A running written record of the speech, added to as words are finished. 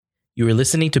You are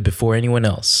listening to Before Anyone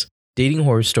Else, Dating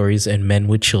Horror Stories and Men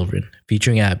with Children,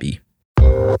 featuring Abby.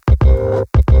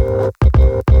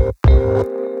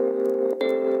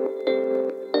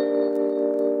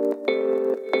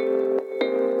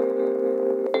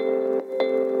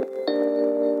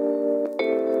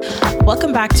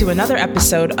 Welcome back to another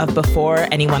episode of Before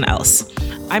Anyone Else.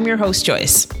 I'm your host,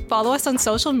 Joyce. Follow us on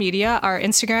social media. Our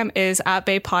Instagram is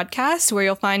 @BayPodcast, where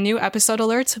you'll find new episode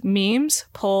alerts, memes,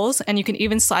 polls, and you can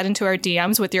even slide into our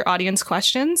DMs with your audience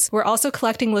questions. We're also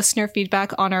collecting listener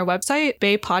feedback on our website,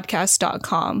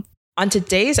 baypodcast.com. On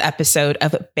today's episode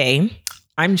of Bay,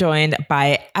 I'm joined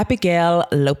by Abigail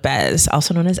Lopez,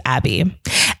 also known as Abby.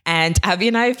 And Abby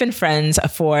and I have been friends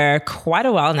for quite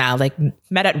a while now, like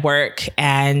met at work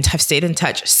and have stayed in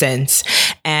touch since.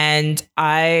 And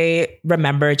I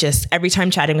remember just every time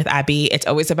chatting with Abby, it's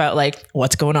always about like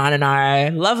what's going on in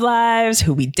our love lives,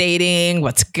 who we dating,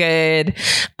 what's good,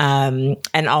 and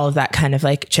all of that kind of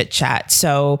like chit chat.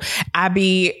 So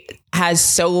Abby has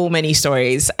so many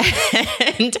stories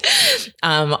and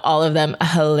all of them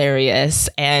hilarious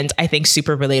and I think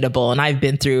super relatable. And I've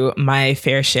been through my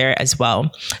fair share as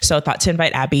well. So I thought to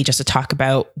invite Abby just to talk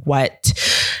about what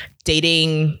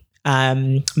dating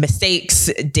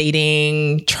mistakes,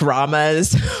 dating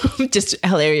traumas, just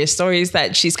hilarious stories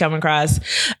that she's come across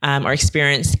or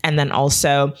experienced. And then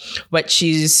also what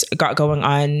she's got going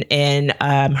on in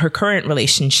her current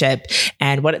relationship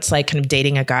and what it's like kind of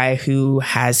dating a guy who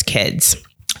has kids.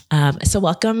 So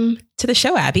welcome to the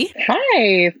show, Abby.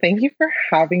 Hi, thank you for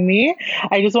having me.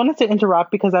 I just wanted to interrupt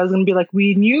because I was going to be like,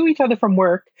 we knew each other from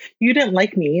work. You didn't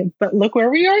like me, but look where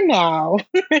we are now.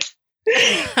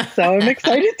 So I'm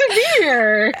excited to be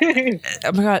here.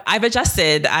 Oh my God, I've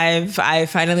adjusted. I've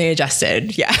finally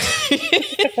adjusted. Yeah.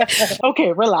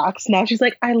 Okay, relax. Now she's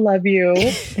like, I love you.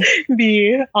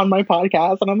 Be on my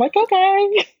podcast. And I'm like,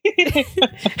 okay.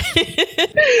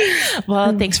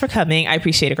 Well, thanks for coming. I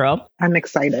appreciate it, girl. I'm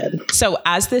excited. So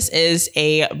as this is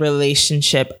a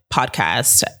relationship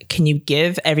podcast, can you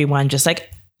give everyone just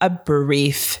like a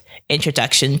brief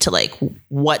introduction to like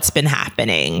what's been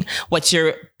happening? What's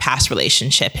your past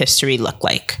relationship history look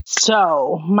like?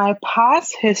 So my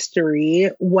past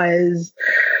history was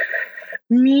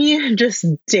me just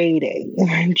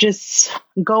dating, just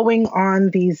going on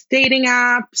these dating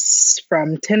apps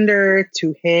from Tinder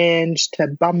to Hinge to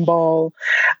Bumble,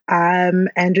 and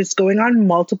just going on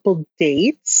multiple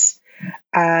dates.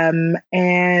 And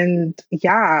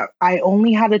yeah, I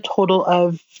only had a total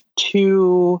of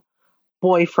two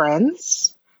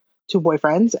boyfriends,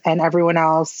 and everyone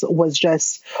else was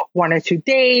just one or two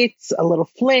dates, a little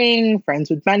fling, friends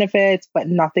with benefits, but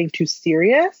nothing too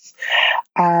serious.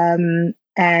 And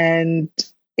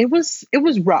it was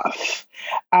rough.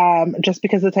 Just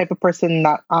because the type of person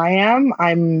that I am,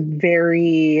 I'm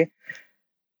an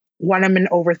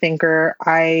overthinker.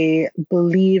 I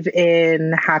believe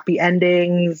in happy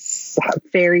endings,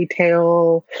 fairy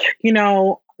tale,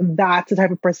 that's the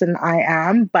type of person I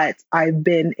am, but I've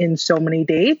been in so many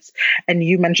dates, and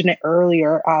you mentioned it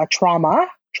earlier, trauma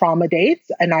dates,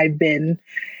 and I've been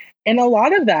in a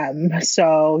lot of them.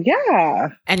 So yeah.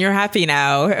 And you're happy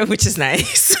now, which is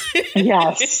nice.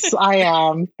 Yes, I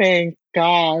am. Thank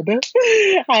God.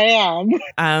 I am.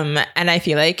 And I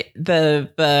feel like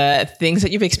the things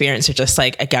that you've experienced are just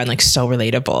like, again, like so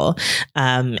relatable.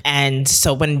 And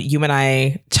so when you and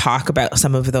I talk about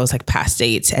some of those like past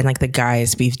dates and like the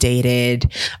guys we've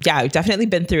dated, yeah, we've definitely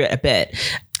been through it a bit.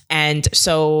 And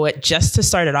so just to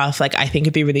start it off, like, I think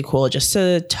it'd be really cool just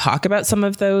to talk about some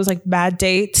of those like bad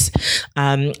dates.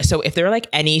 So if there are like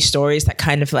any stories that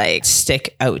kind of like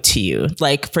stick out to you,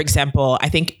 like, for example, I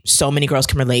think so many girls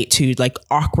can relate to like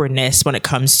awkwardness when it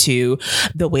comes to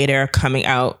the waiter coming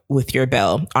out with your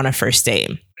bill on a first date.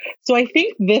 So I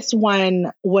think this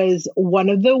one was one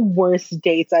of the worst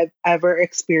dates I've ever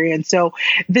experienced. So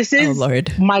this is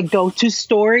my go-to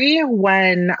story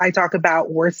when I talk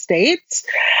about worst dates.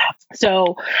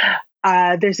 So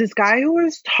there's this guy who I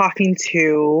was talking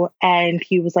to, and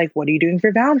he was like, what are you doing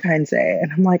for Valentine's Day?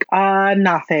 And I'm like,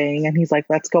 nothing. And he's like,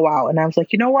 let's go out. And I was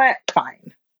like, you know what?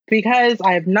 Fine. Because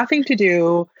I have nothing to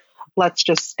do. Let's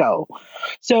just go.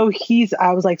 So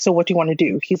I was like, so what do you want to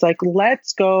do? He's like,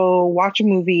 let's go watch a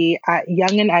movie at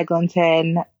Yonge and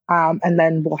Eglinton, and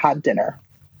then we'll have dinner.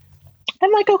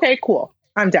 I'm like, okay, cool.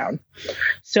 I'm down.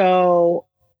 So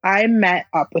I met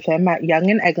up with him at Yonge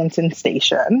and Eglinton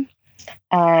station,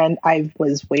 and I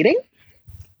was waiting.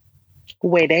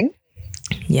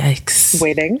 Yikes.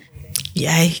 Waiting.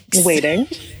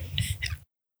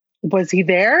 Was he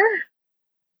there?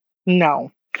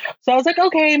 No. So I was like,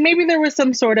 okay, maybe there was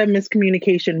some sort of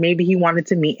miscommunication. Maybe he wanted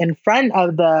to meet in front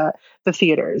of the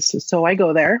theaters. So I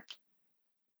go there.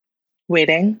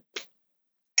 Waiting.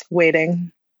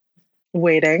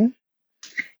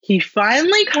 He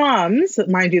finally comes.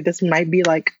 Mind you, this might be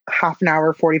like half an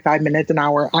hour, 45 minutes, an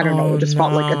hour. I don't know. It just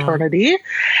felt like eternity.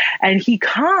 And he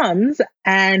comes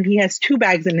and he has 2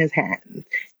 bags in his hand.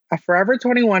 A Forever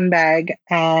 21 bag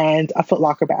and a Foot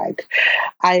Locker bag.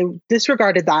 I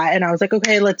disregarded that and I was like,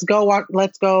 okay, let's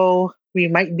go. We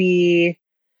might be,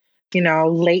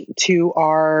 late to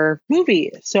our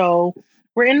movie. So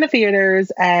we're in the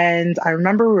theaters and I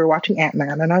remember we were watching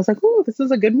Ant-Man and I was like, oh, this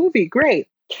is a good movie. Great.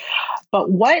 But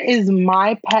what is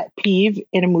my pet peeve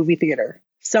in a movie theater?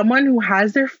 Someone who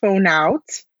has their phone out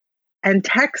and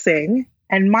texting.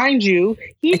 And mind you,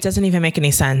 it doesn't even make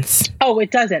any sense. Oh,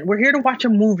 it doesn't. We're here to watch a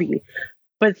movie.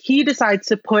 But he decides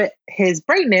to put his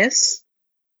brightness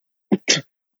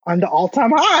on the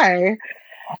all-time high.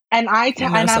 And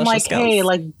I'm like, skills. Hey,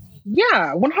 like,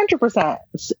 yeah, 100%.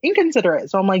 It's inconsiderate.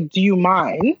 So I'm like, do you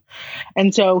mind?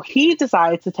 And so he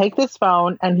decides to take this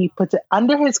phone and he puts it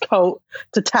under his coat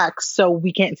to text so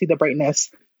we can't see the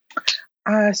brightness.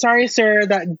 Sorry, sir,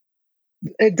 that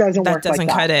it doesn't work like that. That doesn't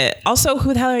cut it. Also,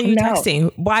 who the hell are you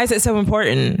texting? Why is it so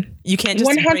important? You can't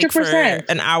just 100%. Break for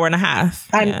an hour and a half.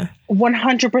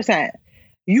 100%.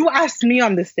 You asked me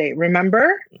on this date,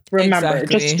 remember?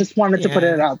 Exactly. Just wanted to put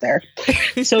it out there.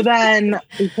 So then,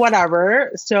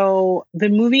 whatever. So the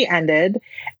movie ended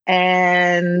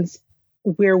and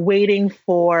we're waiting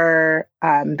for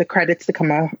the credits to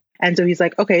come up. And so he's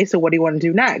like, okay, so what do you want to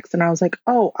do next? And I was like,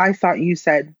 oh, I thought you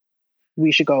said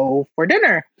we should go for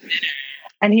dinner.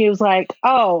 And he was like,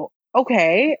 oh,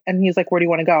 okay. And he's like, where do you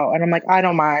want to go? And I'm like, I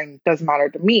don't mind. Doesn't matter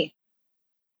to me.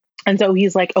 And so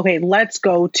he's like, okay, let's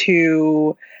go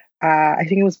to, I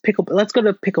think it was let's go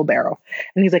to Pickle Barrel.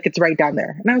 And he's like, it's right down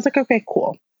there. And I was like, okay,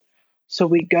 cool. So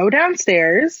we go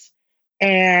downstairs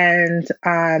and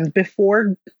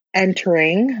before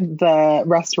entering the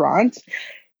restaurant,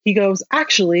 he goes,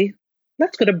 actually,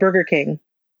 let's go to Burger King.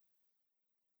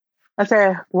 I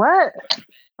say, what?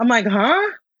 I'm like, huh?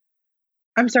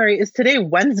 I'm sorry, is today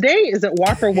Wednesday? Is it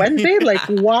Whopper Wednesday? Like,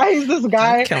 why is this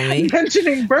guy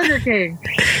mentioning Burger King?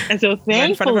 And so thankfully...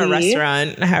 in front of a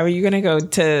restaurant. How are you going to go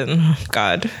to...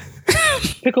 God.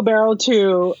 Pickle Barrel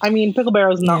too. I mean, Pickle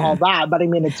Barrel is not all that, but I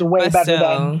mean, it's way better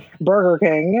than Burger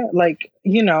King. Like,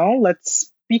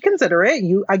 let's be considerate.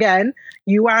 You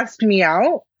asked me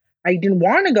out. I didn't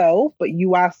want to go, but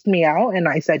you asked me out and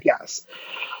I said yes.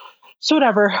 So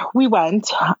whatever, we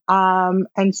went.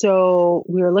 And so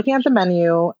we were looking at the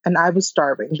menu and I was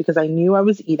starving because I knew I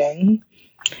was eating.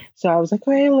 So I was like,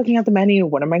 okay, looking at the menu,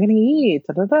 what am I going to eat?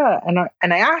 Da, da, da.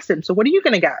 And I asked him, so what are you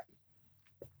going to get?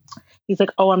 He's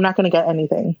like, oh, I'm not going to get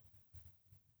anything.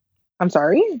 I'm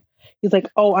sorry? He's like,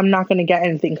 oh, I'm not going to get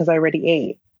anything because I already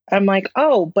ate. I'm like,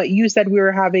 oh, but you said we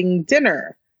were having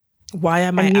dinner. Why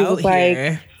am I out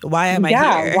here? Why am I here?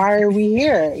 Yeah, why are we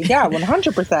here? Yeah,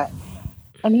 100%.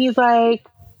 And he's like,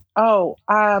 oh,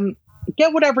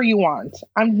 get whatever you want.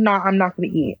 I'm not going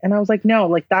to eat. And I was like, no,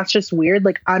 like, that's just weird.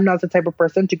 Like, I'm not the type of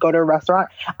person to go to a restaurant.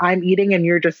 I'm eating and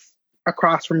you're just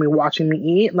across from me watching me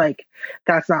eat. Like,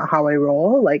 that's not how I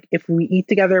roll. Like, if we eat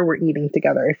together, we're eating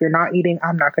together. If you're not eating,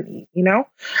 I'm not going to eat,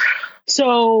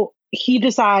 So he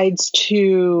decides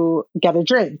to get a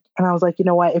drink. And I was like, you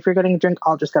know what? If you're getting a drink,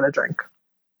 I'll just get a drink.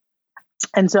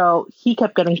 And so he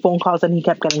kept getting phone calls and he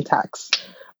kept getting texts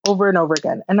over and over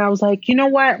again. And I was like, you know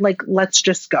what? Like, let's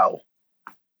just go.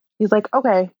 He's like,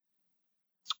 okay.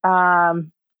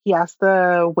 He asked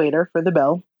the waiter for the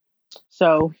bill.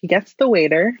 So he gets the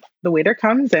waiter. The waiter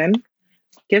comes in,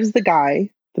 gives the guy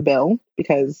the bill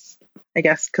because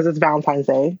it's Valentine's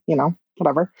Day,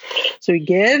 whatever. So he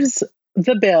gives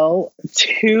the bill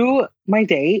to my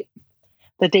date.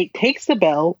 The date takes the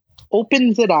bill,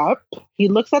 opens it up. He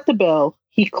looks at the bill.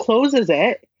 He closes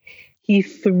it. He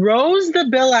throws the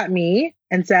bill at me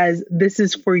and says, this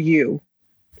is for you.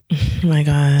 Oh my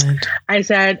God. I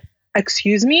said,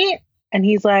 excuse me? And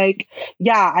he's like,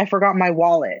 yeah, I forgot my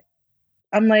wallet.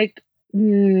 I'm like,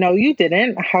 no, you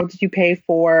didn't. How did you pay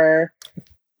for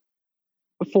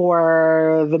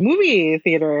the movie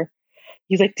theater?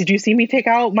 He's like, did you see me take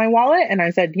out my wallet? And I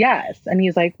said, yes. And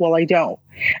he's like, well, I don't.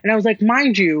 And I was like,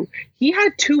 mind you, he had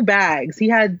 2 bags. He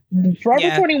had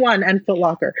Forever 21 and Foot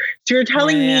Locker. So you're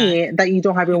telling me that you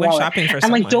don't have your wallet. Shopping for and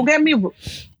someone. Like, don't get me,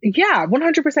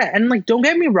 100%. And like, don't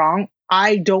get me wrong.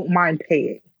 I don't mind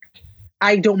paying.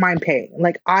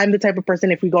 Like, I'm the type of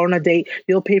person, if we go on a date,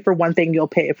 you'll pay for one thing, you'll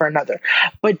pay for another.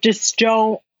 But just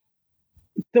don't.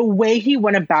 The way he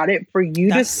went about it for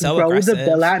you to throw the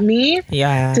bill at me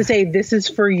to say, this is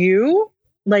for you.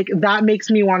 like that makes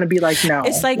me want to be like, no.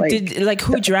 It's like,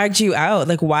 who dragged you out?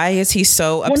 Like, why is he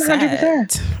so upset?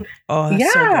 100%. Oh,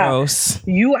 that's so gross.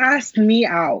 You asked me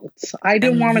out. I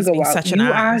didn't want to go out.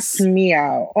 You asked me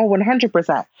out. Oh,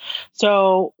 100%.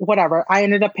 So whatever. I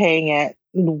ended up paying it,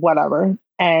 whatever.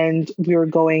 And we were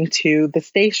going to the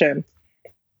station.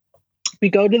 We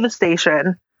go to the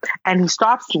station and he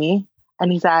stops me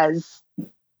and he says,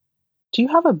 do you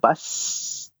have a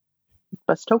bus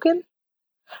token?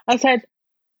 I said,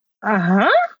 uh-huh.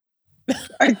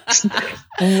 What?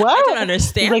 I don't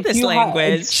understand this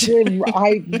language.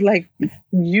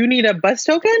 You need a bus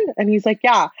token? And he's like,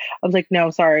 yeah. I was like,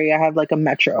 no, sorry. I have like a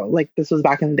Metro. Like this was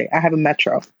back in the day. I have a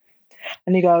Metro.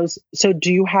 And he goes, so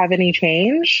do you have any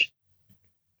change?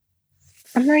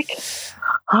 I'm like,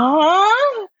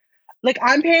 huh? Like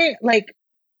I'm paying, like,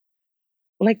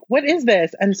 what is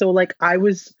this? And so like I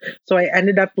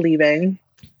ended up leaving.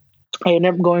 I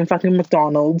ended up going fucking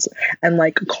McDonald's and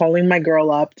like calling my girl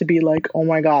up to be like, oh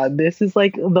my God, this is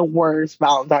like the worst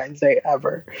Valentine's Day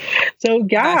ever. So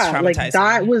yeah, like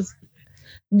that was,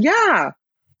 yeah.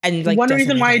 And like one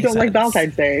reason why I don't like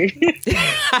Valentine's Day.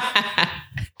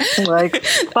 Like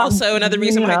also another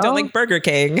reason why I don't like Burger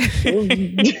King.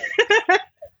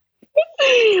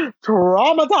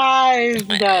 Traumatized.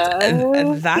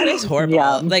 That is horrible.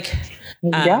 Yeah. Like,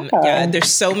 there's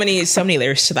so many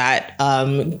layers to that.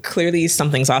 Clearly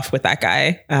something's off with that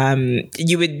guy.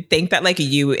 You would think that like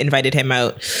you invited him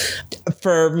out.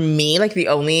 For me, like the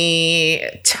only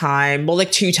time, well,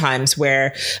 like 2 times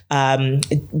where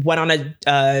went on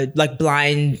a like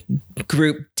blind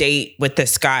group date with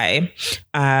this guy.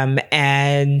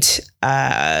 And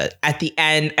at the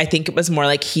end, I think it was more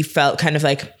like he felt kind of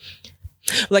like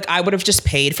I would have just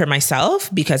paid for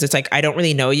myself because it's like, I don't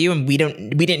really know you and we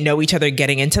didn't know each other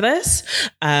getting into this.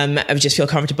 I would just feel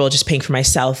comfortable just paying for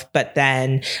myself. But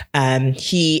then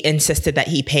he insisted that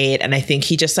he paid. And I think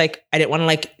he just like, I didn't want to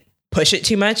like push it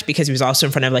too much because he was also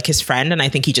in front of like his friend. And I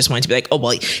think he just wanted to be like, oh,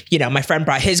 well, you know, my friend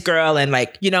brought his girl and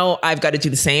like, you know, I've got to do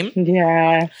the same.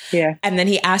 Yeah. Yeah. And then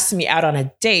he asked me out on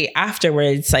a date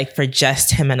afterwards, like for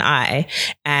just him and I.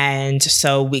 And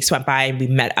so weeks went by and we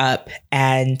met up.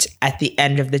 And at the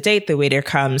end of the date, the waiter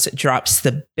comes, drops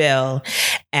the bill,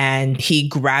 and he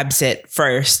grabs it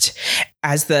first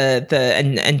as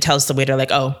and tells the waiter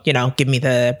like, oh, you know, bring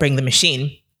the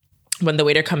machine. When the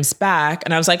waiter comes back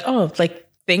and I was like, oh, like,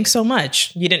 thanks so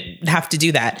much. You didn't have to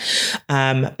do that.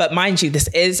 But mind you, this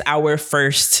is our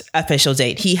first official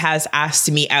date. He has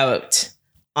asked me out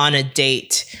on a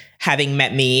date, having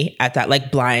met me at that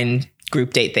like blind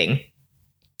group date thing.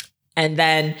 And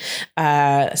then,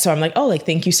 so I'm like, oh, like,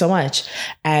 thank you so much.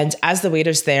 And as the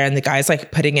waiter's there and the guy's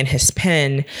like putting in his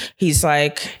PIN, he's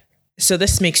like, so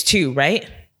this makes 2, right?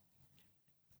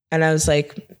 And I was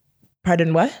like,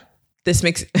 pardon, what? This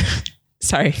makes,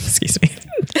 sorry, excuse me.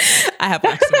 I have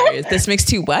wax in my ears. This makes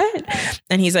 2 what?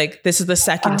 And he's like, this is the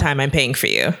second time I'm paying for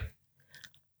you.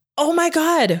 Oh my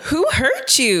God, who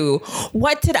hurt you?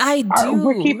 What did I do?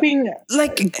 We're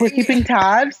keeping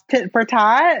tabs for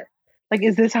tat. Like,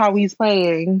 is this how he's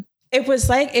playing? It was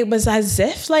as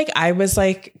if like I was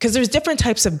like, because there's different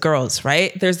types of girls,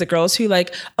 right? There's the girls who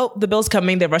like, oh, the bill's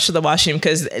coming, they rush to the washroom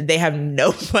because they have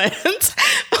no plans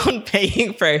on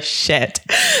paying for shit.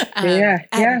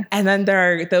 And then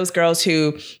there are those girls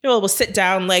who, you know, will sit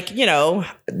down like, you know,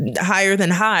 higher than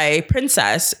high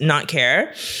princess, not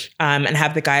care, and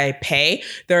have the guy pay.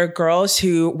 There are girls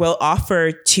who will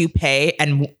offer to pay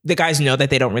and the guys know that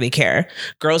they don't really care.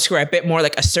 Girls who are a bit more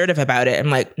like assertive about it.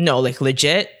 I'm like, no, like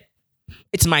legit,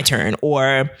 it's my turn,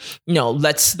 or no,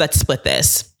 let's split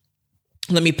this.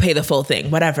 Let me pay the full thing,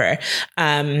 whatever.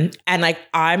 And like,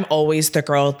 I'm always the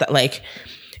girl that like,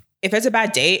 if it's a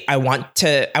bad date, I want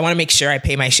to make sure I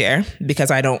pay my share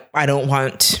because I don't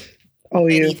want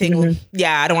anything. Mm-hmm.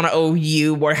 Yeah. I don't want to owe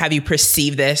you or have you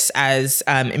perceive this as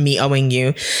me owing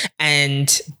you.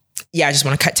 And yeah, I just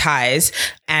want to cut ties.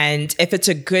 And if it's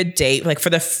a good date, like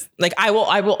I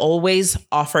will always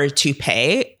offer to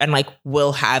pay and like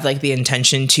will have like the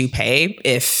intention to pay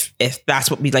if that's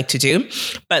what we'd like to do.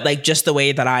 But like just the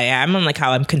way that I am and like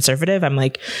how I'm conservative, I'm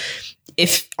like,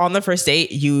 if on the first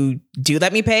date you do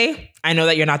let me pay, I know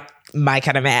that you're not my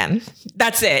kind of man.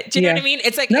 That's it. Do you know what I mean?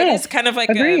 It's like, it is kind of like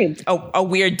a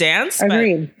weird dance.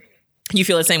 Agreed. But you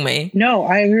feel the same way? No,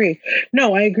 I agree.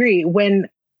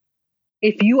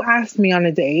 If you asked me on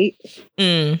a date,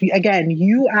 again,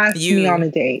 you asked me on a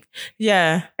date.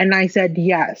 Yeah. And I said,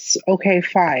 yes. Okay,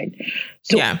 fine.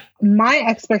 So my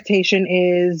expectation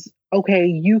is, okay,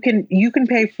 you can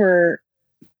pay for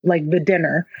like the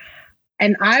dinner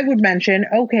And I would mention,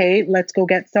 okay, let's go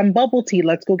get some bubble tea.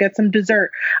 Let's go get some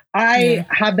dessert. I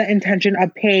have the intention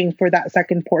of paying for that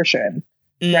second portion,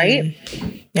 right?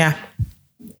 Yeah.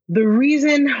 The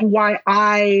reason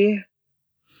why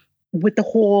with the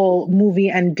whole movie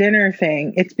and dinner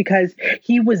thing, it's because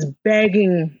he was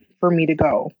begging for me to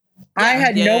go. I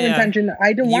had no intention.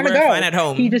 I didn't want to go. You were fine at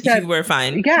home. He just said, you were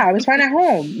fine. Yeah, I was fine at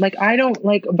home. Like, I don't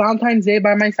like Valentine's Day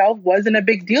by myself wasn't a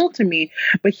big deal to me,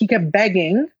 but he kept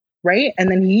begging, right?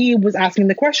 And then he was asking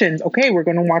the questions. Okay, we're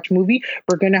going to watch a movie.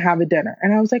 We're going to have a dinner.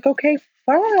 And I was like, okay,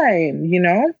 fine. You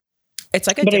know, it's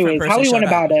like a different person. How we went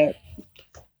about it.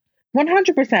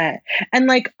 100%. And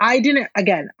like, I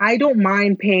don't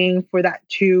mind paying for that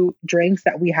 2 drinks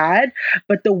that we had,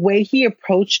 but the way he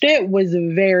approached it was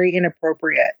very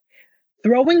inappropriate.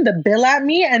 Throwing the bill at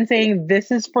me and saying, this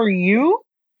is for you?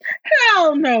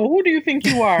 Hell no. Who do you think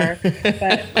you are?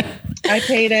 But I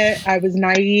paid it. I was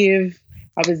naive.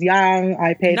 I was young.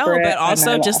 I paid for it. No, but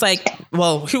also just like,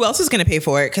 well, who else is going to pay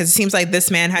for it? Because it seems like this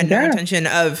man had no intention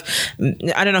of,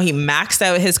 I don't know, he maxed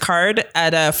out his card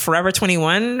at a Forever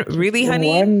 21. Really,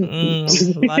 honey?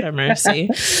 Lord have mercy.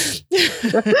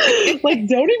 Like,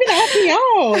 don't even help me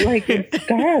out. Like,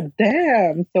 God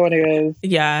damn. So anyways.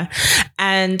 Yeah.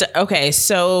 And okay,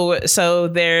 so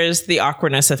there's the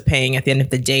awkwardness of paying at the end of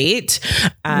the date.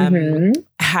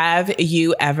 Have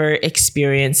you ever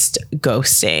experienced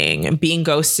ghosting? Being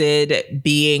ghosted,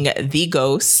 being the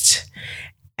ghost?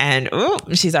 And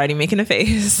she's already making a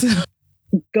face.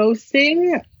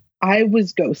 Ghosting, I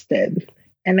was ghosted.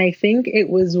 And I think it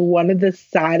was one of the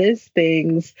saddest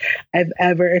things I've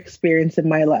ever experienced in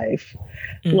my life.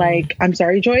 Like, I'm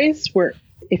sorry, Joyce,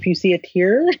 if you see a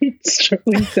tear, it's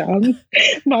trickling down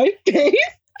my face,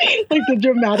 like the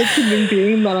dramatic human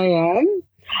being that I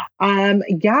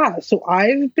am. So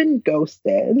I've been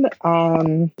ghosted.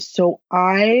 So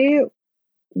I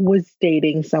was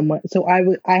dating someone. So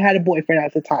I had a boyfriend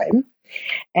at the time,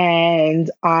 and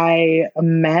I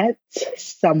met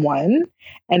someone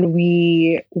and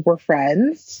we were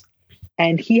friends,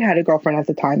 and he had a girlfriend at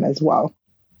the time as well.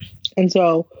 And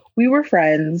so we were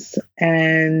friends,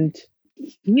 and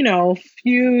you know,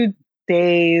 few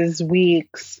days,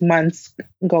 weeks, months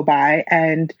go by,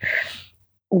 and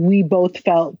we both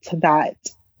felt that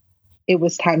it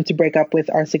was time to break up with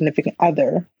our significant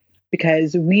other,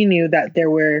 because we knew that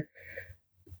there were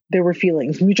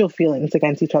feelings, mutual feelings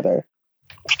against each other.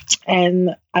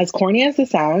 And as corny as it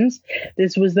sounds,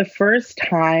 this was the first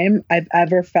time I've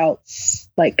ever felt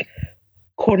like,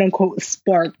 quote unquote,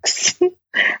 sparks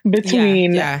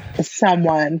between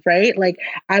someone, right? Like,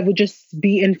 I would just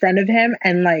be in front of him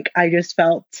and like, I just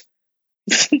felt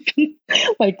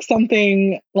like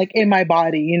something like in my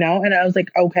body, you know? And I was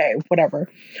like, okay, whatever.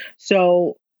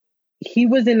 So he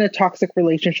was in a toxic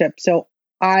relationship. So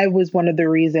I was one of the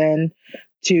reason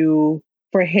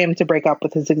for him to break up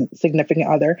with his significant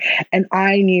other. And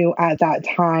I knew at that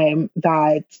time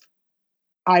that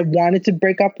I wanted to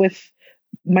break up with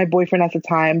my boyfriend at the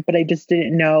time, but I just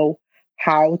didn't know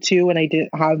how to, and I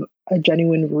didn't have a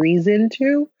genuine reason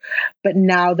to. But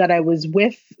now that I was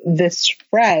with this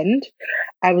friend,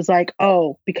 I was like,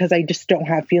 oh, because I just don't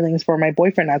have feelings for my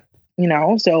boyfriend, you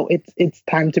know, so it's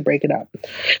time to break it up.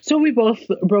 So we both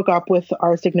broke up with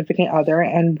our significant other,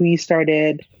 and we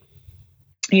started,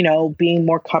 you know, being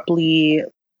more coupley.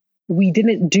 We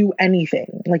didn't do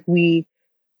anything. Like we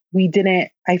didn't,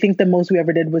 I think the most we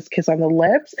ever did was kiss on the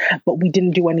lips, but we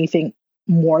didn't do anything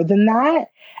more than that.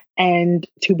 And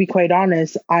to be quite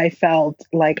honest, I felt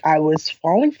like I was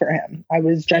falling for him. I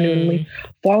was genuinely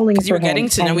falling for him. You were getting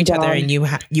to know each other, and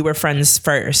you were friends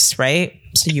first, right?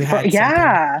 So you had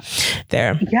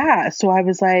there. Yeah. So I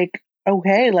was like,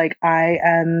 okay, like I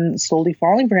am slowly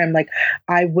falling for him. Like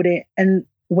I wouldn't. And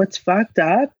what's fucked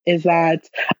up is that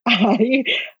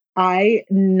I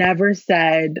never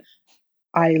said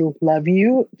I love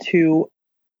you to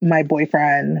my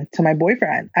boyfriend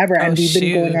ever. And we've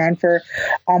been going on for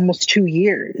almost 2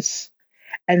 years.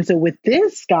 And so with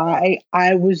this guy,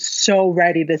 I was so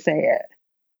ready to say it.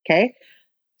 Okay.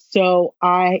 So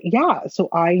I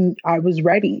was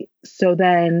ready. So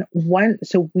then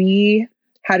we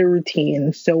had a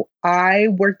routine. So I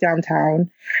worked downtown,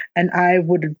 and I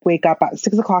would wake up at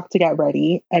 6 o'clock to get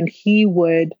ready, and he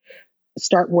would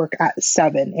start work at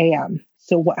 7 a.m.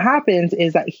 So what happens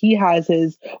is that he has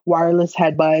his wireless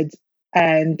headbuds,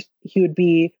 and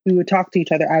we would talk to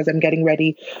each other as I'm getting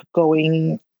ready,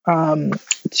 going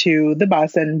to the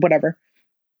bus and whatever.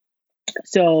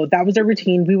 So that was a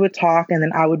routine. We would talk, and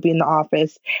then I would be in the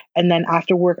office, and then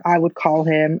after work I would call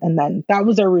him, and then that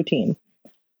was our routine.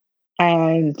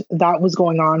 And that was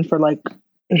going on for like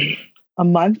a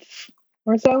month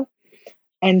or so.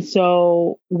 And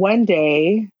so one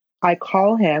day I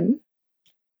call him.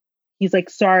 He's like,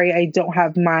 sorry, I don't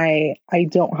have my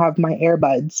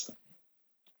earbuds.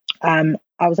 I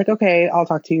was like, okay, I'll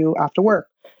talk to you after work.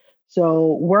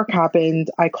 So work happened.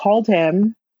 I called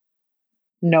him,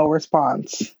 no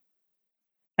response.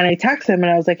 And I texted him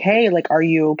and I was like, hey, like, are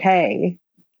you okay?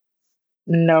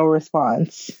 No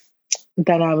response.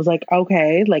 Then I was like,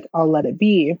 okay, like, I'll let it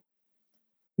be.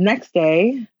 Next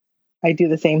day, I do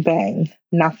the same thing.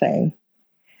 Nothing.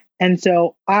 And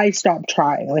so I stopped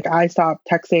trying. Like, I stopped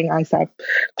texting. I stopped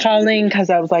calling because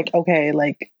I was like, okay,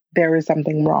 like, there is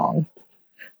something wrong.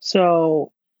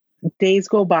 So days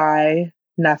go by,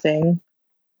 nothing.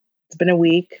 It's been a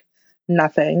week,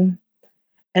 nothing.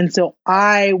 And so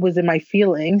I was in my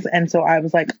feelings. And so I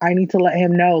was like, I need to let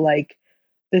him know, like,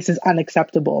 this is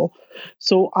unacceptable.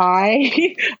 So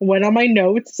I went on my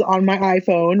notes on my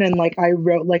iPhone and like I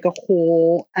wrote like a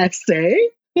whole essay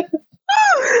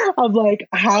of like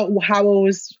how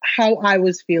I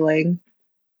was feeling.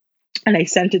 And I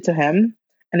sent it to him.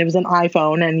 And it was an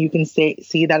iPhone and you can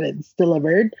see that it's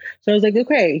delivered. So I was like,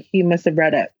 okay, he must have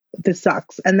read it. This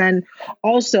sucks. And then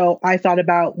also I thought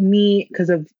about me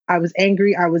because I was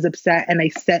angry, I was upset, and I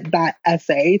sent that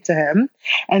essay to him.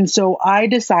 And so I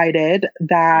decided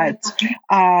that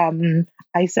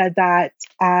I said that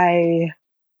I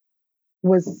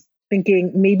was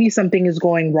thinking maybe something is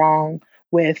going wrong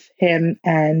with him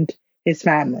and his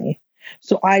family.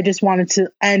 So I just wanted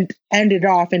to end it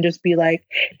off and just be like,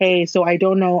 hey, so I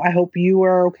don't know. I hope you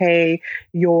are okay.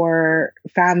 Your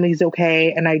family's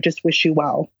okay. And I just wish you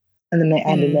well. And then I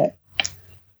ended it.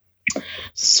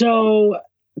 So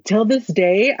till this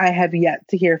day, I have yet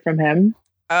to hear from him.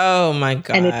 Oh my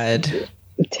God.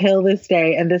 Till this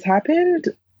day. And this happened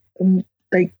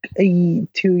like 2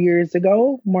 years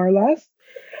ago, more or less.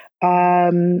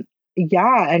 Yeah.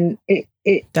 And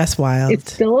that's wild.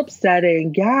 It's still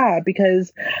upsetting. Yeah.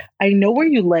 Because I know where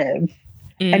you live.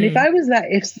 And if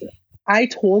I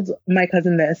told my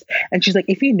cousin this and she's like,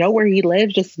 if you know where he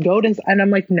lives, just go to, and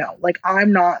I'm like, no, like,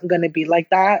 I'm not going to be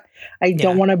like that. I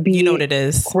don't want to be, you know what it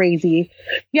is, crazy.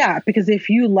 Yeah. Because if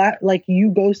you you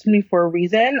ghost me for a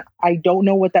reason, I don't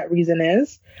know what that reason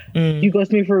is. You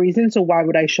ghost me for a reason. So why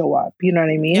would I show up? You know what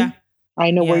I mean? Yeah.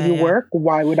 I know where you work.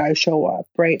 Why would I show up?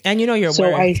 Right. And you know your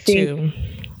work I think, too.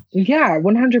 Yeah,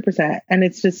 100%. And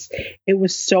it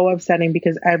was so upsetting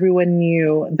because everyone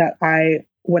knew that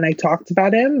when I talked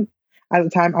about him at the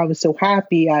time, I was so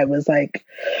happy. I was like,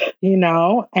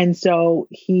 and so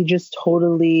he just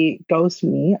totally ghosted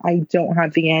me. I don't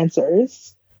have the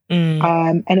answers.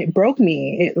 And it broke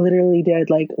me. It literally did,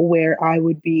 like, where I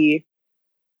would be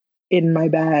in my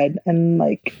bed and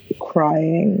like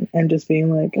crying and just being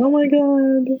like, oh my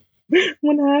God.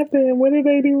 What happened? What did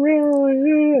I do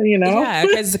wrong? Yeah,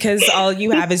 because all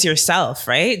you have is yourself,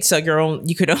 right? So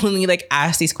you could only like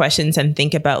ask these questions and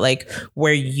think about like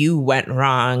where you went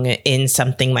wrong in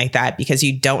something like that, because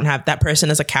you don't have that person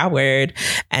as a coward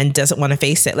and doesn't want to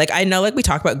face it. Like, I know, like, we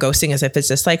talk about ghosting as if it's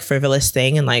just like frivolous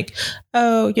thing and like,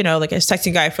 oh, like I was texting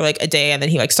a guy for like a day and then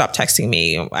he like stopped texting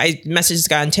me. I messaged this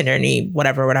guy on Tinder and he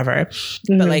whatever.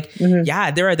 But like,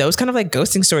 yeah, there are those kind of like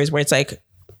ghosting stories where it's like,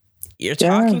 you're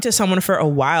talking to someone for a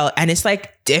while and it's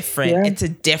like different. Yeah. It's a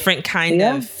different kind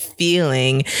of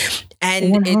feeling.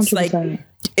 And 100%. It's like,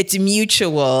 it's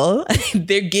mutual.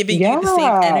 They're giving you the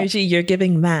same energy you're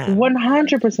giving them.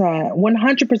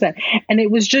 100%. And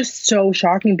it was just so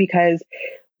shocking because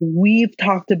we've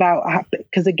talked about,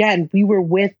 because again, we were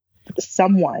with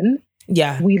someone.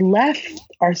 Yeah. We left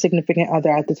our significant other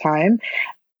at the time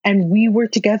and we were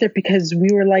together because we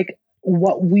were like,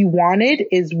 what we wanted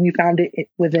is we found it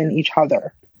within each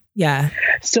other. Yeah.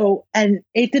 So, and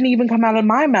it didn't even come out of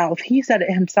my mouth. He said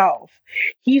it himself.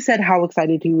 He said how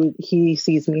excited he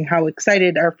sees me, how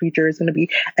excited our future is going to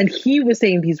be. And he was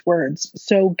saying these words.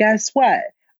 So guess what?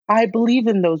 I believe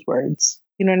in those words.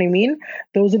 You know what I mean?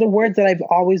 Those are the words that I've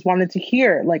always wanted to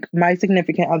hear. Like, my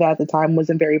significant other at the time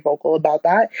wasn't very vocal about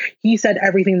that. He said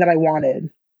everything that I wanted.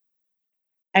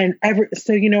 And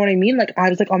so you know what I mean? Like, I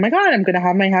was like, oh my God, I'm going to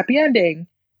have my happy ending.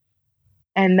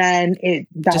 And then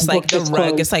that just like the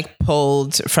rug is like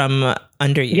pulled from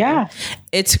under you. Yeah.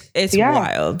 It's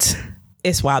wild.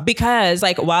 It's wild because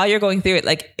like while you're going through it,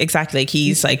 like exactly, like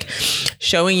he's like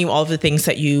showing you all the things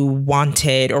that you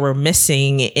wanted or were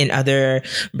missing in other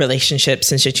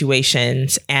relationships and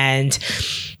situations. And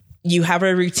you have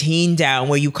a routine down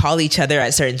where you call each other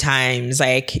at certain times,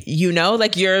 like, like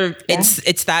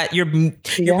it's that your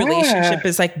relationship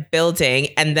is like building,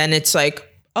 and then it's like,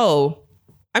 oh,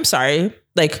 I'm sorry,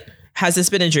 like, has this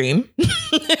been a dream?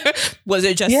 Was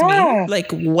it just me?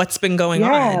 Like, what's been going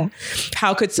on?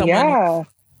 How could someone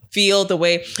feel the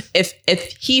way, if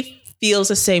he feels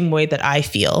the same way that I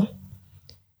feel,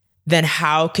 then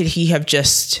how could he have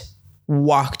just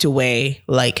walked away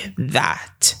like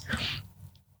that?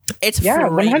 It's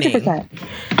frightening. 100%.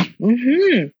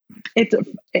 Mm-hmm. It's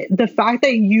the fact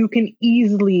that you can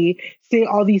easily say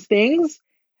all these things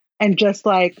and just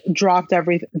like drop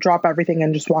everything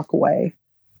and just walk away.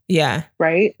 Yeah.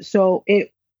 Right. So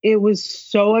it was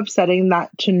so upsetting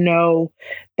that to know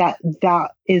that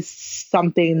is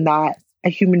something that a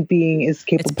human being is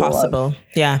capable of. It's possible. Of.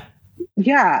 Yeah.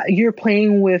 Yeah. You're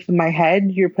playing with my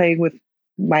head. You're playing with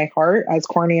my heart, as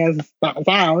corny as that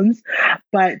sounds,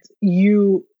 but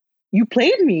you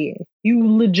played me.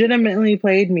 You legitimately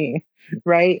played me.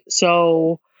 Right.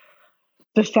 So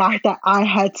the fact that I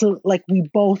had to, like, we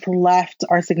both left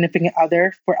our significant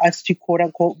other for us to quote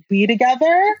unquote be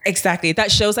together. Exactly.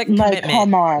 That shows like commitment,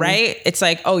 come on. Right? It's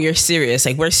like, oh, you're serious.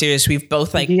 Like, we're serious. We've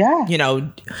both like, you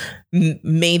know,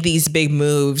 made these big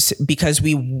moves because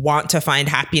we want to find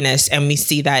happiness and we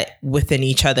see that within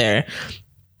each other.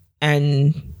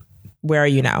 And where are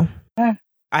you now? Yeah.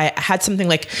 I had something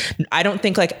like, I don't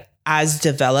think like as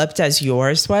developed as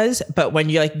yours was, but when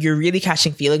you're really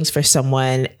catching feelings for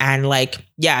someone and like,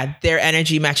 yeah, their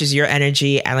energy matches your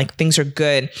energy and like things are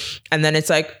good. And then it's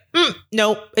like,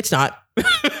 no, it's not.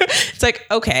 It's like,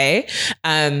 okay,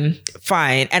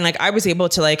 fine. And like, I was able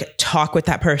to like talk with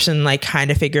that person, like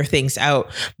kind of figure things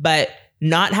out, but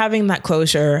not having that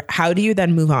closure, how do you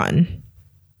then move on?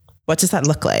 What does that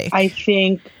look like? I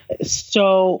think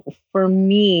so for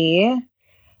me,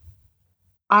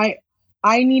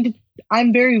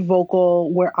 I'm very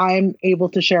vocal where I'm able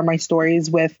to share my stories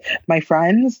with my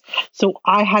friends. So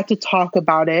I had to talk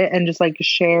about it and just like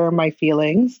share my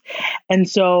feelings. And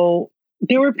so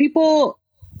there were people,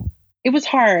 it was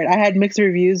hard. I had mixed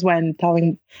reviews when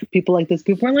telling people like this.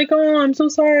 People were like, oh, I'm so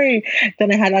sorry.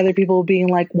 Then I had other people being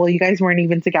like, well, you guys weren't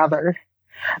even together.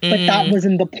 But that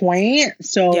wasn't the point.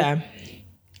 So, yeah.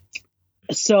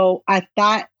 So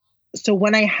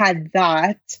when I had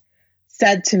that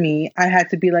said to me, I had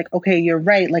to be like, okay, you're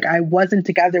right. Like I wasn't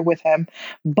together with him,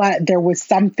 but there was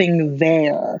something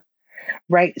there.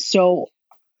 Right. So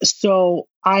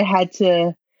I had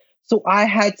to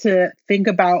think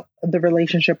about the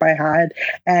relationship I had,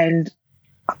 and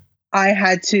I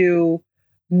had to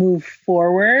move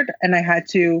forward, and I had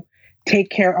to take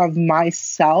care of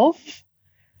myself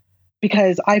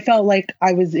because I felt like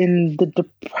I was in the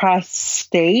depressed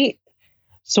state.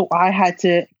 So I had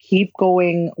to keep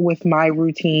going with my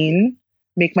routine,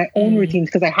 make my own routines,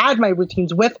 because I had my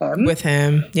routines with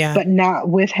him. Yeah. But not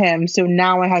with him. So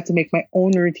now I had to make my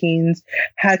own routines,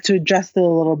 had to adjust it a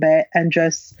little bit and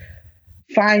just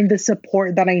find the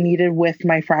support that I needed with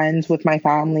my friends, with my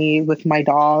family, with my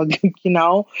dog, you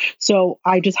know? So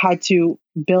I just had to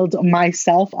build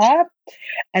myself up.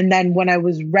 And then when I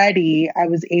was ready, I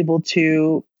was able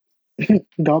to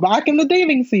go back in the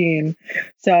dating scene.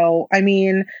 So, I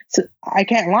mean, I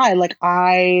can't lie. Like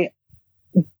I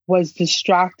was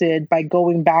distracted by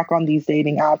going back on these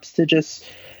dating apps to just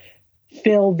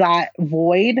fill that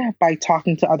void by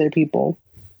talking to other people.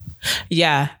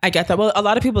 Yeah, I get that. Well, a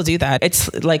lot of people do that.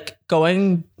 It's like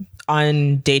going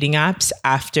on dating apps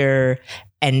after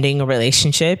ending a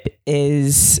relationship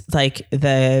is like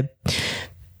the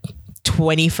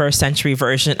 21st century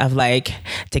version of like,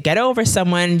 to get over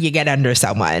someone, you get under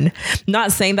someone.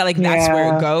 Not saying that like that's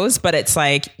where it goes, but it's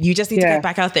like, you just need to get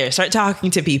back out there, start talking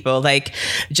to people, like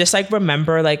just like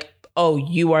remember like, oh,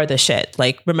 you are the shit.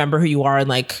 Like remember who you are and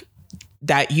like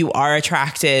that you are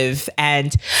attractive.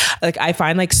 And like I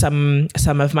find like some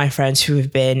of my friends who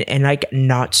have been in like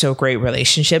not so great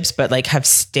relationships but like have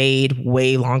stayed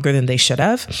way longer than they should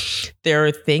have,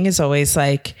 their thing is always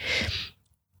like,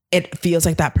 it feels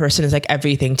like that person is like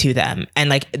everything to them. And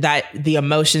like that the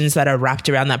emotions that are wrapped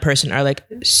around that person are like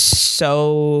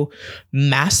so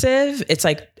massive. It's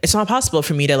like, it's not possible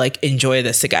for me to like enjoy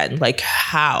this again. Like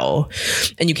how?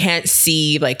 And you can't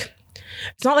see like,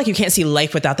 it's not like you can't see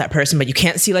life without that person, but you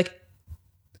can't see like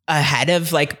ahead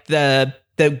of like the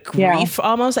grief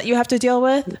almost that you have to deal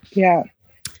with. Yeah.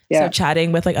 So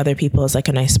chatting with like other people is like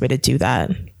a nice way to do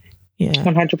that. Yeah.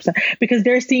 100%. Because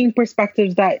they're seeing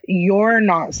perspectives that you're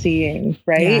not seeing,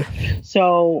 right? Yeah.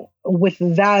 So with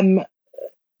them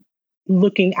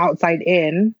looking outside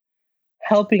in,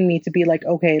 helping me to be like,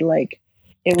 okay, like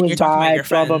it was bad,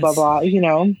 blah, blah, blah, blah, you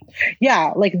know?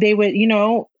 Yeah. Like they would, you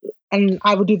know, and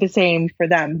I would do the same for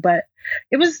them, but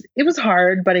it was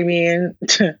hard, but I mean,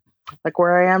 like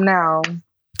where I am now.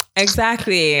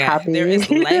 Exactly. Happy. There is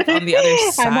life on the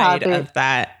other side of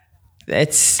that.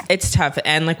 it's tough.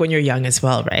 And like when you're young as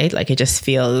well, right? Like it just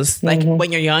feels like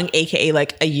when you're young, aka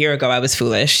like a year ago I was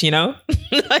foolish, you know?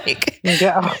 Like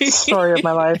story of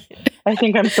my life. I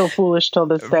think I'm still foolish till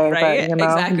this day, right? But you know,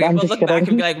 exactly. I'm we'll just look kidding. back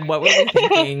and be like, what were we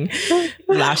thinking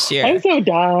last year? I'm so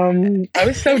dumb. I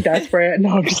was so desperate.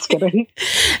 No, I'm just kidding.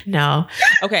 No.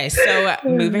 Okay, so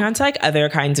moving on to like other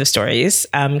kinds of stories,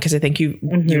 because I think you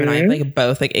and I have like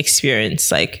both like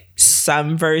experienced like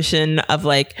some version of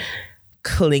like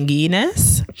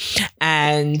clinginess,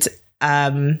 and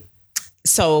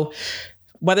so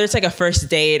whether it's like a first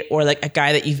date or like a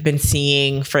guy that you've been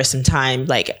seeing for some time,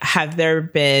 like have there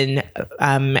been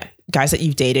guys that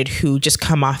you've dated who just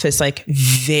come off as like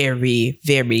very,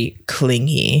 very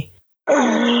clingy?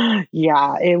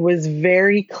 Yeah, it was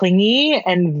very clingy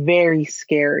and very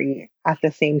scary at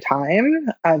the same time.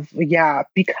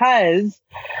 Because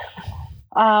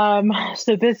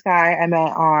so this guy I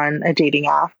met on a dating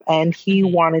app, and he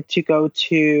wanted to go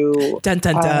to dun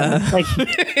dun dun. Like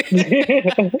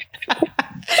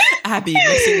Abby,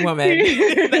 missing woman.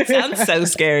 That sounds so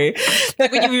scary.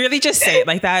 Like when you really just say it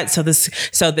like that. So this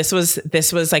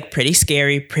was like pretty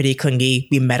scary, pretty clingy.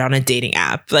 We met on a dating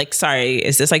app. Like, sorry,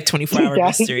 is this like 24-hour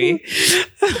mystery?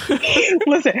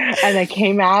 Listen, and I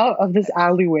came out of this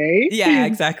alleyway. Yeah,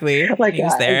 exactly. Like he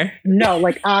was there. No,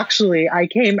 like actually, I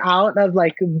came out of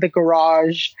like the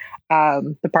garage.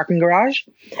 The parking garage,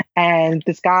 and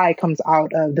this guy comes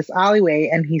out of this alleyway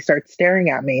and he starts staring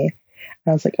at me.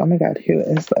 And I was like, oh my God, who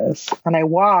is this? And I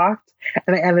walked,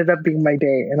 and it ended up being my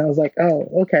date. And I was like,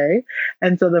 oh, okay.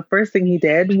 And so the first thing he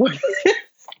did was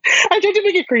I tried to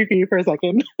make it creepy for a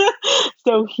second.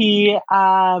 So he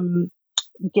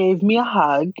gave me a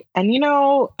hug, and you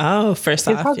know, first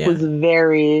his off, hug was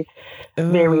very,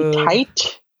 very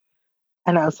tight.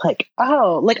 And I was like,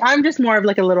 oh, like I'm just more of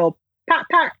like a little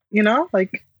pat, you know,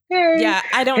 like, hey. Yeah,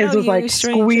 I don't his know. was like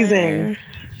stranger. Squeezing.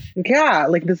 Yeah,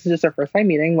 like this is just our first time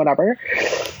meeting, whatever.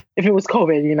 If it was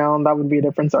COVID, you know, that would be a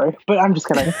different story. But I'm just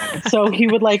kidding. So he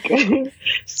would like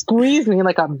squeeze me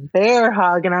like a bear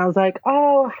hug, and I was like,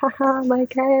 oh, haha,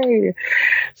 like, hey.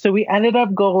 So we ended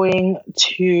up going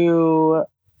to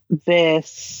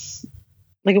this,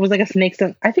 like it was like a I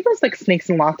think it was like Snakes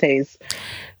and Lattes.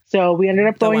 So we ended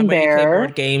up going there. You play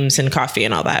board games and coffee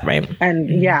and all that, right?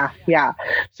 And yeah.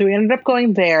 So we ended up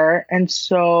going there, and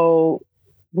so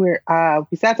we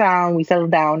sat down, we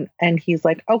settled down, and he's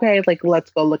like, okay, like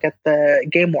let's go look at the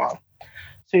game wall.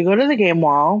 So we go to the game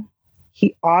wall.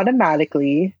 He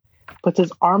automatically puts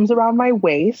his arms around my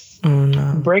waist,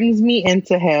 brings me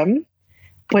into him,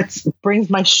 brings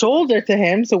my shoulder to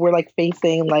him, so we're like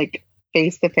facing like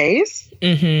face to face.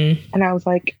 And I was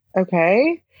like,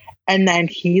 okay. And then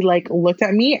he like looked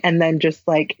at me and then just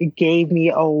like gave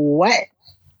me a wet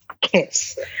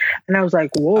kiss. And I was like,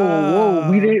 whoa.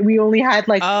 We only had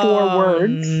like 4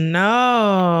 words.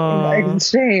 No.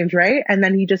 Exchange, right? And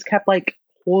then he just kept like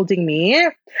holding me.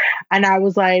 And I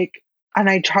was like, and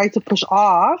I tried to push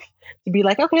off to be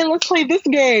like, okay, let's play this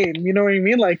game. You know what I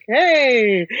mean? Like,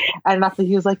 hey. And after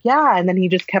he was like, yeah. And then he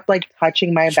just kept like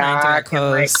touching my back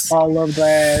and like all of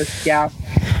this. Yeah.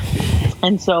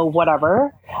 And so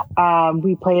whatever,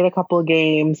 we played a couple of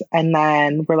games, and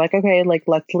then we're like, okay, like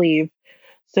let's leave.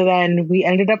 So then we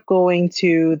ended up going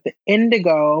to the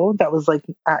Indigo that was like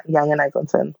at Yonge and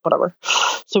Eglinton, whatever.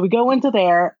 So we go into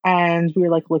there, and we were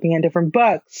like looking at different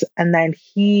books. And then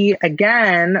he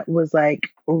again was like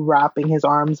wrapping his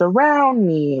arms around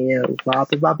me, blah,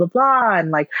 blah, blah, blah, blah.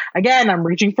 And like, again, I'm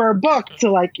reaching for a book to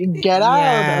like get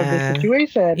out of the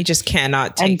situation. You just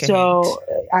cannot take it. And so,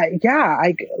 I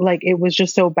like, it was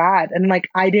just so bad. And like,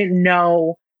 I didn't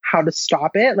know how to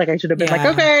stop it. Like I should have been like,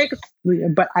 okay,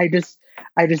 but I just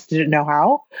didn't know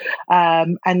how.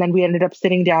 And then we ended up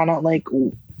sitting down at like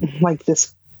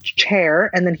this chair,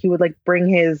 and then he would like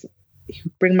bring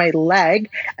my leg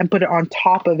and put it on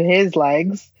top of his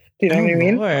legs. Do you know what I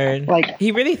mean? Lord. Like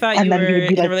he really thought you were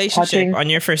in a relationship on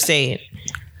your first date.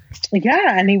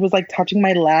 Yeah, and he was like touching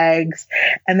my legs,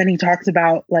 and then he talked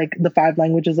about like the 5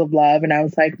 languages of love, and I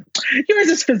was like, yours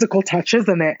is physical touch,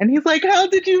 isn't it? And he's like, how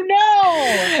did you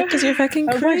know? Because you're fucking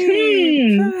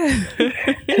crazy.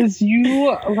 Because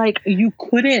you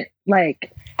couldn't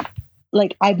like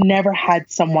I've never had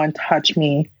someone touch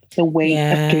me the way,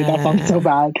 okay, that sounds so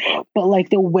bad, but like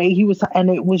the way he was, and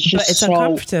it was just so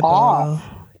uncomfortable. Off.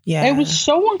 Yeah, it was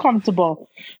so uncomfortable.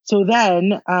 So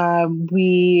then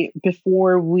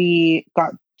before we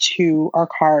got to our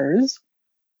cars,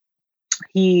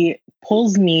 he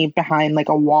pulls me behind like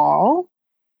a wall,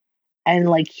 and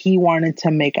like he wanted to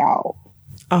make out.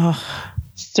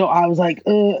 So I was like,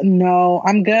 no,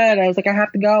 I'm good. I was like, I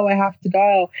have to go.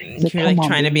 He's like, you're like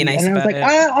trying to be nice. And I was like,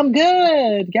 I'm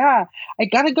good. Yeah, I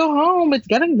gotta go home. It's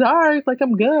getting dark. Like,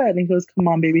 I'm good. And he goes, come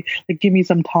on, baby. Like, give me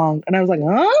some tongue. And I was like,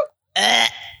 huh?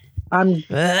 I'm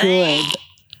good.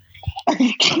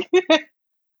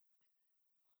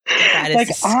 Like,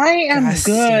 I am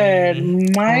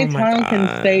good. My tongue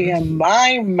can stay in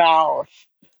my mouth.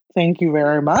 Thank you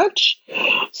very much.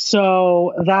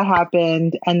 So that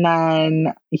happened. And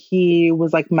then he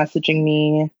was like messaging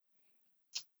me.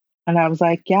 And I was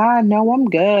like, yeah, no, I'm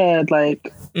good.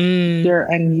 Like,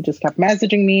 and he just kept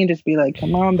messaging me and just be like,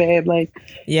 come on, babe. Like,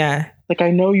 yeah. Like,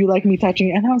 I know you like me touching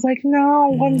you. And I was like,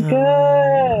 no, I'm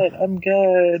good. I'm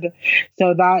good.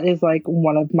 So that is like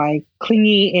one of my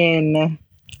clingy in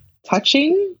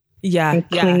touching. Yeah. And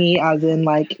clingy as in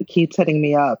like keeps hitting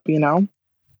me up, you know?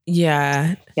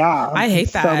 Yeah. Yeah. I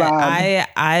hate that. So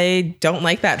I don't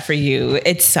like that for you.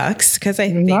 It sucks because I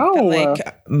think that,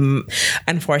 like,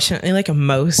 unfortunately, like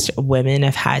most women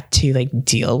have had to like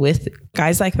deal with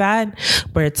guys like that,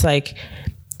 where it's like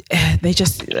they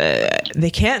just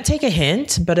they can't take a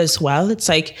hint, but as well, it's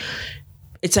like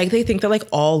they think that like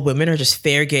all women are just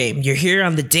fair game. You're here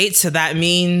on the date, so that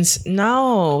means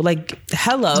no. Like,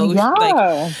 hello,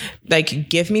 like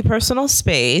give me personal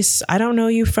space. I don't know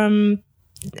you from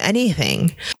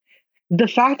anything. The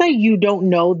fact that you don't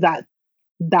know that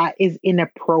is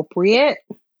inappropriate,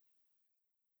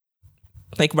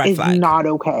 like red flag, is not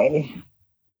okay.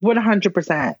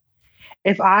 100%.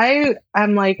 If I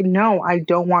am like, no, I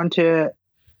don't want to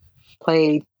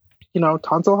play,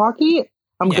 tonsil hockey,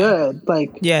 I'm good.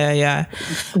 Like, yeah.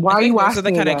 Why are you asking?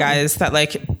 Those are the kind of guys that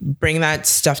like bring that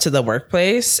stuff to the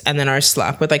workplace and then are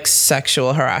slapped with like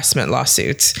sexual harassment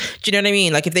lawsuits. Do you know what I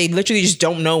mean? Like, if they literally just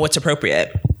don't know what's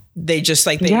appropriate, they just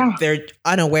like they're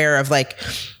unaware of like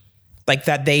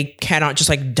that they cannot just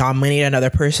like dominate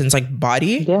another person's like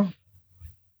body. Yeah.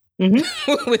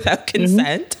 Mm-hmm. Without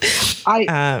consent.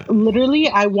 I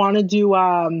want to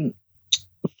do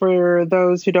for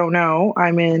those who don't know,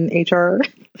 I'm in HR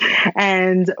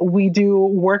and we do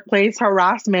workplace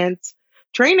harassment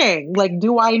training. Like,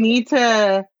 do I need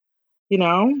to,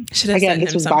 again,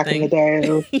 this was back in the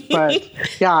day,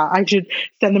 but yeah, I should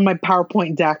send them my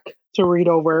PowerPoint deck to read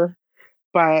over.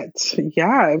 But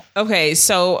yeah. Okay,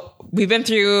 so we've been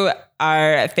through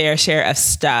our fair share of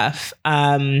stuff.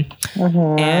 And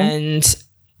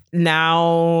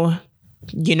now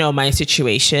my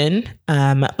situation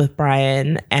with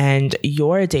Brian, and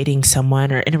you're dating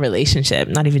someone or in a relationship,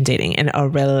 not even dating, in a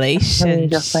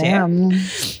relationship. Yes, I am.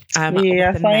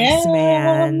 Yes, I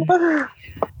am.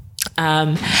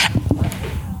 Man.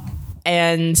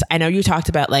 And I know you talked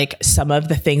about like some of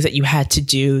the things that you had to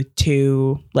do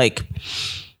to like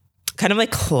kind of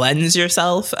like cleanse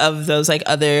yourself of those like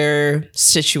other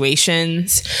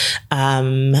situations,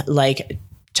 like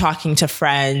talking to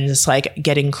friends, like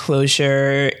getting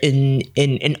closure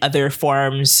in other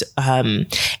forms,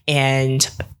 and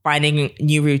finding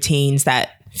new routines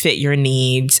that fit your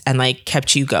needs and like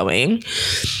kept you going.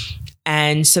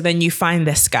 And so then you find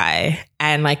this guy,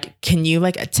 and like, can you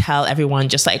like tell everyone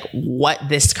just like what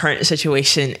this current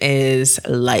situation is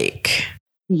like?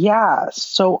 Yeah.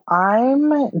 So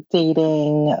I'm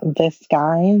dating this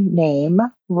guy named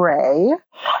Ray.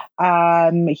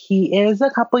 He is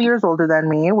a couple years older than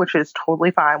me, which is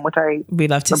totally fine, we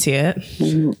love to see it.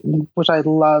 Which I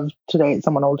love to date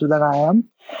someone older than I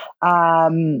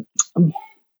am.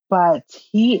 But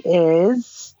he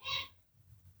is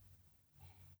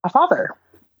a father.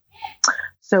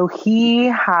 So he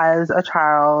has a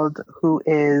child who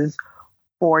is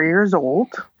 4 years old.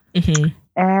 Mm-hmm.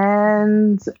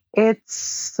 And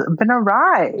it's been a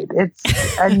ride. It's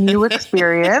a new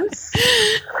experience.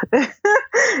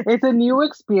 It's a new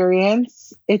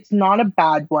experience. It's not a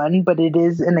bad one, but it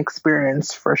is an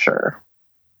experience for sure.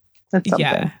 It's something.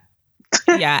 Yeah.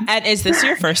 Yeah. And is this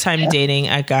your first time dating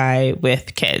a guy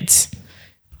with kids?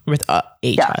 With a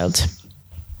child?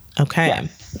 Okay.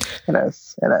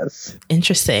 Yes, it is.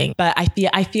 Interesting. But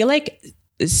I feel like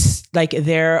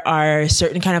there are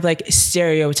certain kind of like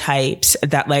stereotypes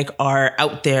that like are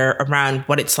out there around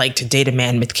what it's like to date a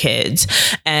man with kids.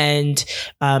 And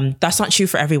that's not true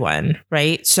for everyone,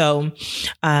 right? So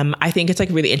I think it's like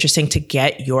really interesting to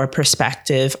get your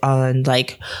perspective on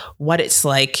like what it's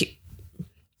like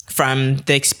from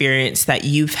the experience that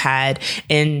you've had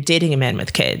in dating a man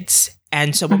with kids.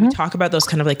 And so when we talk about those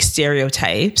kind of like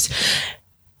stereotypes,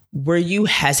 were you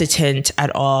hesitant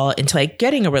at all into like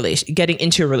getting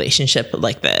into a relationship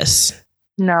like this?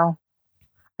 No,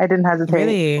 I didn't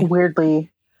hesitate. Really?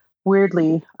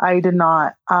 Weirdly, I did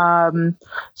not.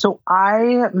 So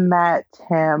I met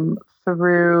him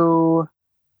through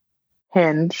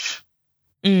Hinge.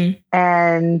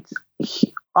 And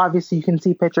obviously you can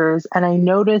see pictures. And I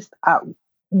noticed at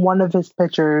one of his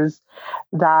pictures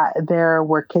that there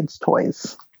were kids'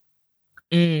 toys.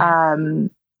 We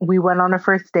went on a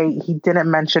first date. He didn't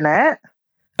mention it.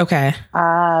 Okay.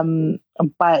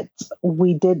 But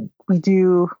we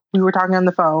were talking on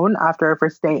the phone after our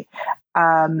first date.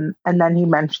 And then he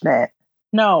mentioned it.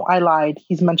 No, I lied.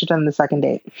 He's mentioned it on the second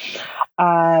date.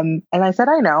 And I said,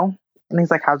 I know. And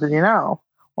he's like, how did you know?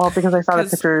 Well, because I saw the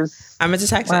pictures. I'm a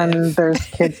detective. And there's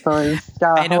kids' toys.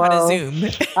 Yeah, I know how to zoom.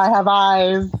 I have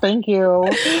eyes. Thank you.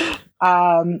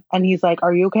 And he's like,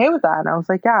 are you okay with that? And I was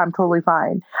like, yeah, I'm totally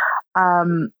fine.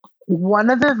 One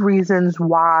of the reasons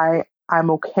why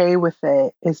I'm okay with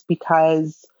it is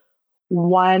because,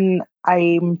 one,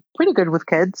 I'm pretty good with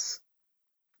kids.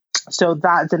 So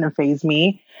that didn't faze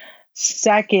me.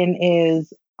 Second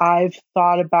is I've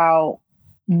thought about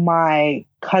my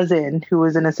cousin who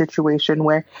is in a situation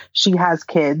where she has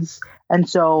kids. And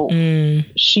so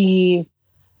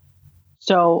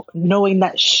knowing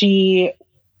that she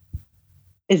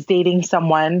is dating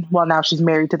someone, well, now she's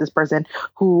married to this person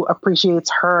who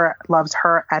appreciates her, loves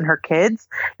her and her kids,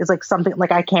 is like something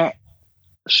like I can't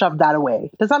shove that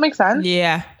away. Does that make sense?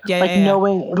 Yeah.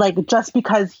 Knowing, like, just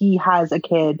because he has a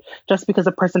kid, just because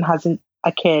a person has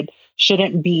a kid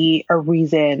shouldn't be a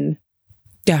reason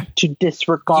to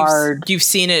disregard. You've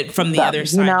seen it from the other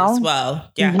side as well.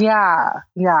 Yeah.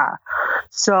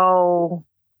 So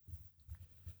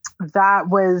that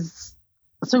was,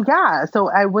 so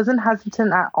I wasn't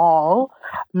hesitant at all.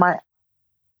 I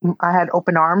had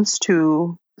open arms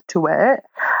to it.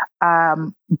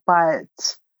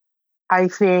 But I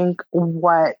think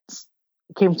what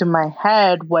came to my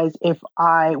head was if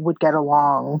I would get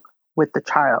along with the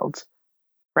child,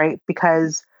 right?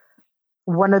 Because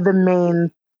one of the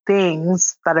main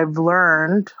things that I've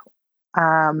learned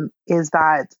is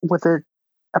that with a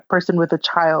person with a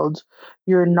child,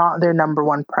 you're not their number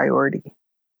one priority.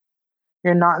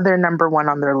 You're not their number one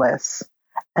on their list.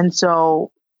 And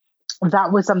so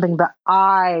that was something that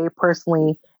I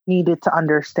personally needed to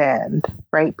understand,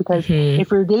 right? Because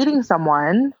if you're dating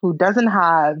someone who doesn't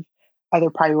have other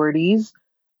priorities,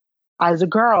 as a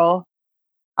girl,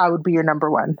 I would be your number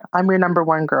one. I'm your number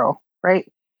one girl,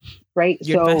 right? Right.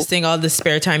 You're investing all the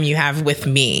spare time you have with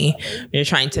me. You're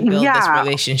trying to build this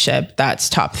relationship. That's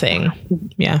top thing.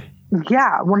 Yeah.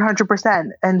 Yeah,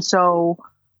 100%. And so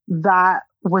that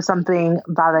was something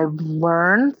that I've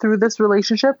learned through this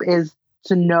relationship, is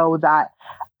to know that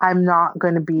I'm not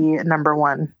going to be number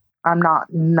one. I'm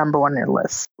not number one in the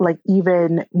list. Like,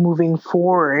 even moving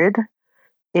forward,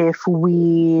 if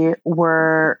we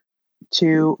were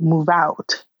to move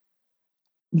out,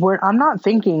 I'm not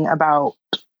thinking about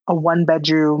a one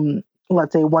bedroom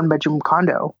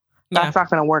condo. That's not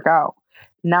going to work out.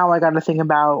 Now I got to think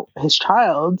about his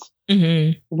child.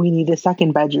 We need a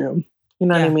second bedroom. You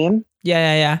know what I mean?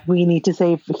 Yeah. He needs to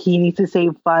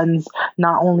save funds,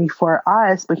 not only for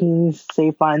us, but he needs to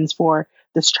save funds for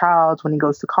this child when he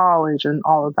goes to college and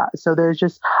all of that. So there's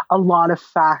just a lot of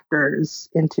factors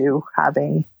into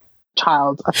having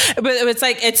child. But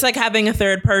it's like having a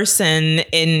third person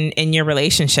in your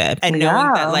relationship, and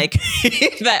knowing that, like,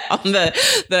 that on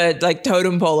the like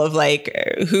totem pole of like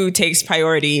who takes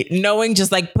priority, knowing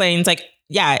just like plain like,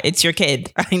 yeah, it's your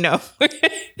kid. I know.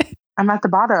 I'm at the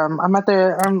bottom. I'm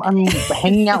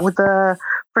hanging out with the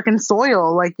freaking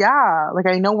soil. Like, like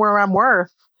I know where I'm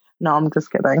worth. No, I'm just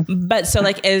kidding. But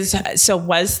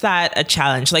was that a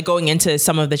challenge? Like, going into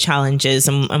some of the challenges,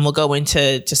 and we'll go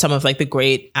into some of like the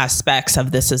great aspects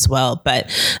of this as well.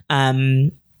 But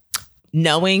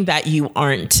knowing that you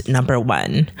aren't number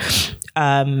one,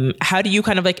 how do you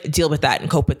kind of like deal with that and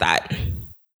cope with that?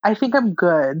 I think I'm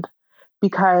good,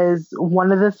 because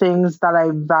one of the things that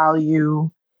I value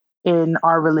in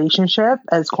our relationship,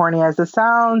 as corny as it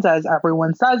sounds, as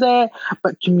everyone says it,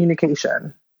 but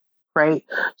communication, right?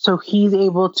 So he's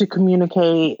able to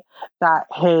communicate that,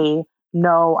 hey,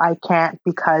 no, I can't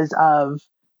because of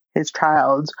his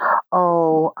child.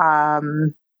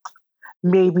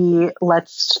 Maybe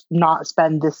let's not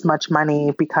spend this much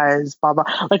money because blah, blah.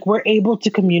 Like, we're able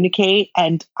to communicate,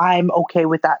 and I'm okay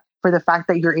with that. For the fact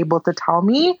that you're able to tell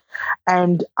me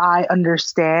and I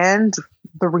understand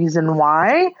the reason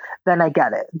why, then I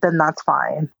get it. Then that's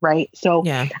fine. Right. So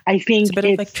I think it's a bit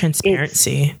of like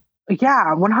transparency.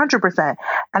 100%.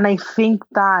 And I think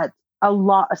that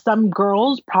some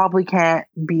girls probably can't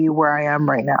be where I am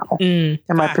right now in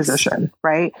my position.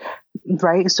 Right.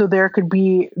 So there could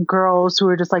be girls who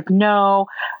are just like, no,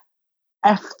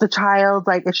 F the child,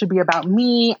 like it should be about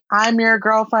me. I'm your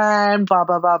girlfriend, blah,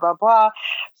 blah, blah, blah, blah.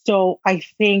 So I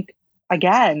think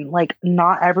again, like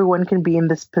not everyone can be in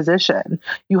this position.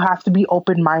 You have to be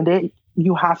open-minded.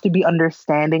 You have to be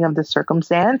understanding of the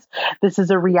circumstance. This is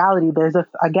a reality. There's a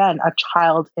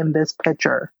child in this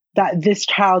picture. That this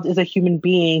child is a human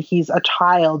being. He's a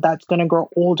child that's going to grow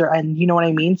older, and you know what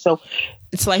I mean? So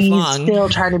it's lifelong. He's still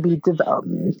trying to be developed.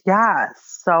 Yeah.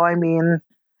 So, I mean,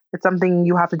 it's something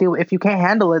you have to do. If you can't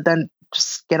handle it, then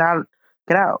just get out.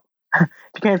 If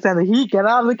you can't stand the heat, get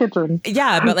out of the kitchen.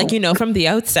 Yeah, but like, you know, from the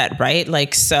outset, right?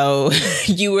 Like, so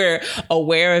you were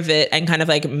aware of it and kind of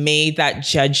like made that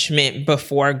judgment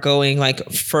before going like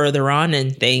further on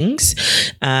in things,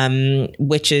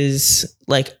 which is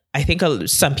like, I think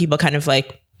some people kind of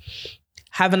like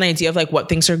have an idea of like what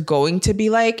things are going to be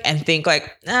like and think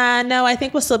like, no, I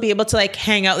think we'll still be able to like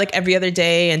hang out like every other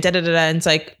day and da-da-da-da. And it's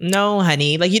like, no,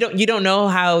 honey, like you don't know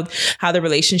how the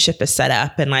relationship is set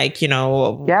up and like, you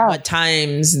know, what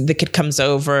times the kid comes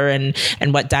over and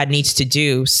what dad needs to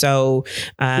do. So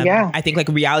I think like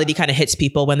reality kind of hits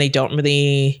people when they don't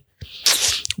really,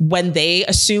 when they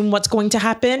assume what's going to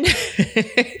happen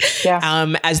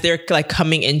as they're like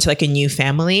coming into like a new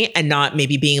family and not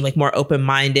maybe being like more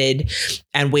open-minded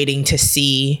and waiting to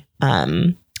see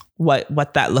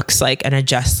what that looks like and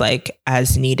adjust like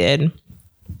as needed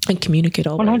and communicate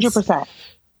always. 100%.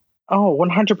 Oh,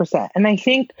 100%. And I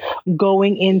think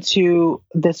going into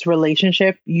this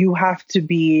relationship, you have to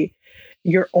be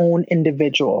your own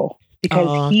individual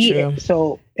because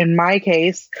so in my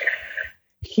case,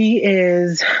 he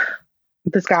is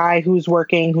this guy who's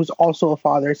working, who's also a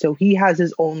father. So he has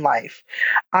his own life.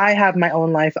 I have my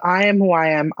own life. I am who I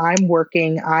am. I'm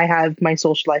working. I have my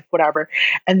social life, whatever.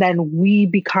 And then we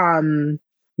become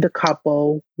the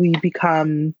couple. We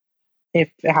become,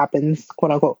 if it happens,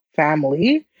 quote unquote,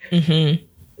 family. Mm-hmm.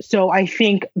 So I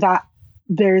think that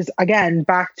there's, again,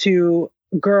 back to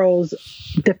girls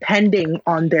depending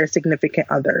on their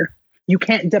significant other. You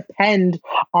can't depend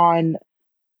on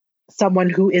someone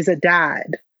who is a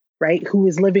dad, right? Who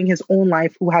is living his own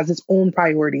life, who has his own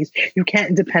priorities. You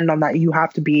can't depend on that. You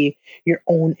have to be your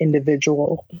own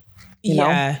individual. You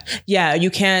know? Yeah.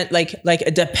 You can't like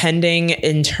depending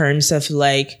in terms of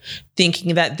like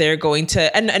thinking that they're going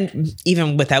to, and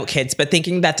even without kids, but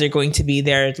thinking that they're going to be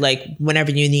there, like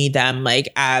whenever you need them,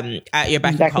 like, at your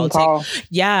beck and call.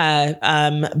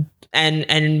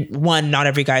 And one, not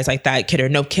every guy's like that, kid or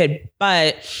no kid.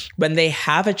 But when they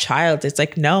have a child, it's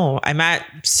like, no, I'm at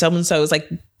so-and-so's like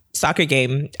soccer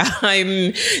game.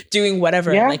 I'm doing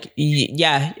whatever. Yeah. Like,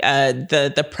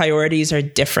 the priorities are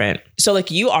different. So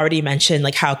like you already mentioned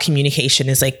like how communication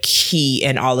is like key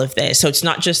in all of this. So it's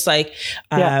not just like,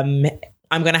 I'm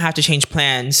going to have to change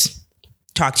plans.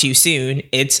 Talk to you soon.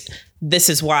 It's, this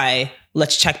is why.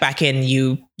 Let's check back in.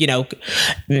 You know,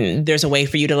 there's a way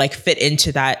for you to like fit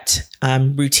into that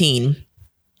routine.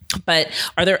 But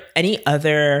are there any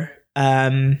other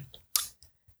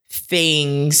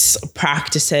things,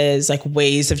 practices, like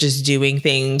ways of just doing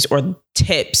things or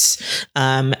tips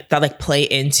that like play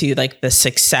into like the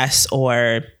success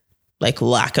or like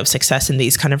lack of success in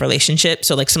these kind of relationships?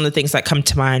 So like some of the things that come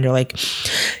to mind are like,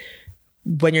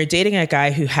 when you're dating a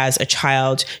guy who has a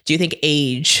child, do you think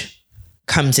age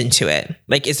comes into it?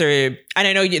 Like, is there, and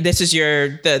I know this is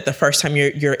the first time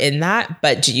you're in that,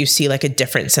 but do you see like a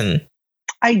difference in?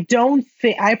 I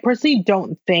personally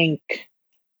don't think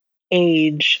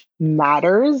age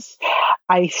matters.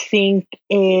 I think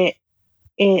it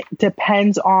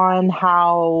depends on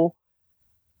how,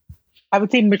 I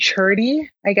would say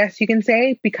maturity, I guess you can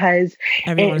say, because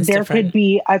there could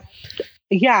be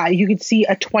you could see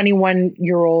a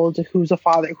 21-year-old who's a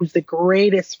father, who's the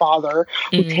greatest father,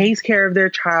 who takes care of their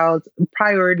child's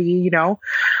priority, you know.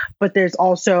 But there's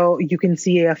also, you can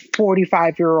see a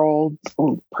 45-year-old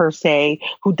per se,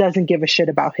 who doesn't give a shit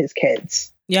about his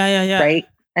kids. Yeah. Right.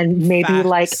 And maybe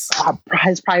his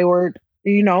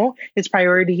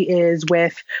priority is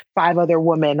with 5 other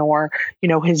women, or, you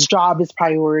know, his job is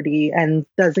priority and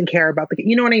doesn't care about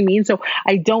you know what I mean? So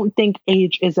I don't think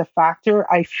age is a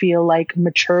factor. I feel like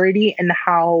maturity and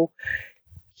how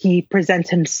he presents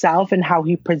himself and how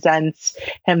he presents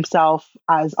himself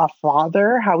as a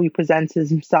father, how he presents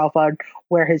himself on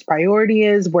where his priority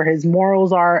is, where his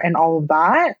morals are, and all of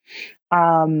that.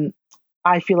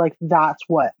 I feel like that's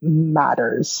what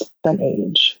matters than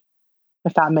age,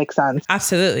 if that makes sense.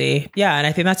 Absolutely. Yeah. And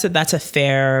I think that's a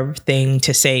fair thing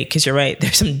to say, because you're right.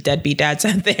 There's some deadbeat dads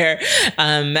out there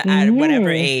at whatever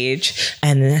age,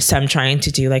 and some trying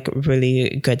to do like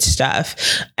really good stuff.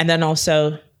 And then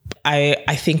also,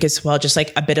 I think as well, just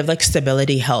like a bit of like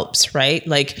stability helps, right?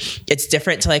 Like it's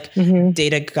different to like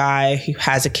date a guy who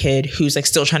has a kid who's like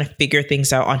still trying to figure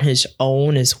things out on his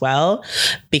own as well,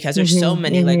 because there's so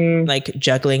many like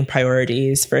juggling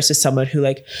priorities versus someone who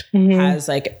like has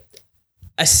like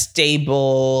a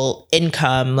stable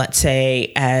income, let's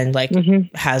say, and like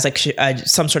has like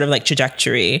some sort of like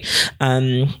trajectory.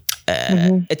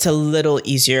 It's a little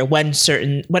easier when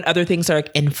other things are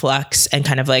like in flux and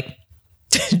kind of like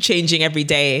changing every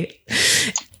day.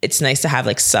 It's nice to have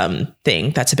like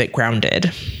something that's a bit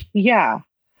grounded. Yeah.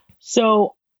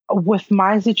 So with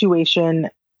my situation,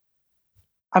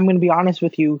 I'm going to be honest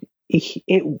with you.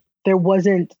 There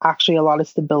wasn't actually a lot of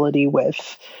stability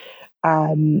with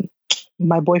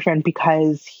my boyfriend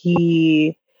because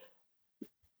he,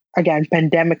 again,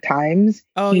 pandemic times,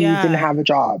 he didn't have a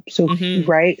job. So,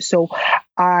 right. So,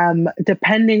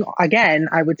 depending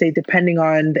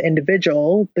on the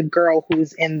individual, the girl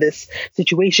who's in this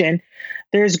situation,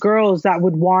 there's girls that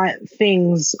would want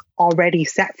things already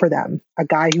set for them. A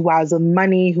guy who has the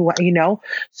money,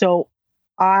 so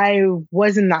I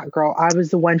wasn't that girl. I was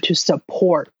the one to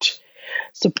support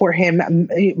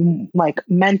him, like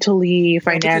mentally,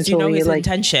 financially, his like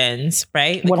intentions,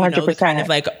 right? 100%. The kind of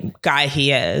like guy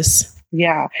he is.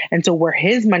 Yeah. And so where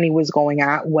his money was going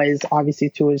at was obviously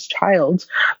to his child.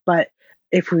 But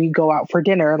if we go out for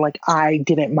dinner, like I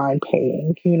didn't mind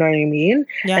paying, you know what I mean?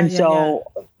 Yeah, and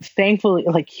thankfully,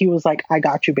 like he was like, I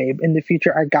got you, babe. In the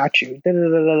future, I got you. Da, da, da,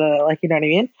 da, da. Like, you know what I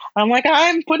mean? I'm like,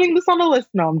 I'm putting this on a list.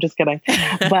 No, I'm just kidding.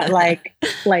 But like,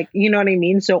 you know what I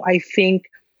mean? So I think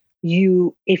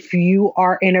if you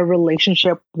are in a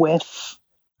relationship with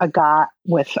a guy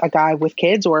with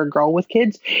kids or a girl with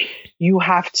kids, you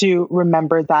have to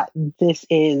remember that this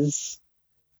is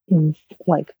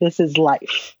life.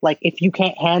 Like if you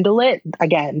can't handle it,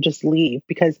 again, just leave,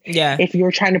 because if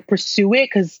you're trying to pursue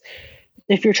it,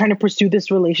 if you're trying to pursue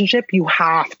this relationship, you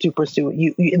have to pursue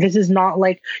it. This is not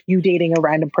like you dating a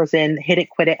random person, hit it,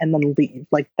 quit it, and then leave.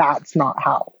 Like that's not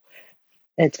how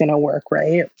it's going to work,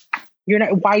 right?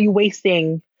 Why are you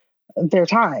wasting their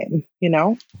time,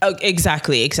 Oh,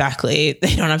 exactly.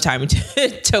 They don't have time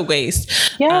to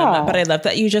waste. Yeah. But I love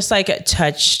that you just like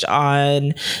touched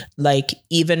on like,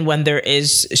 even when there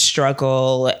is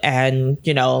struggle and,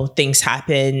 things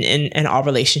happen in all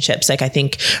relationships, like I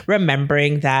think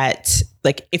remembering that,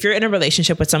 like if you're in a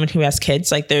relationship with someone who has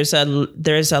kids, like there's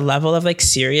a level of like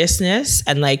seriousness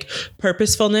and like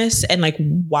purposefulness and like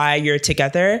why you're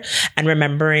together, and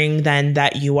remembering then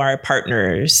that you are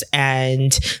partners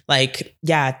and like,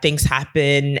 things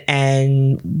happen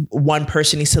and one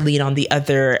person needs to lean on the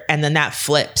other, and then that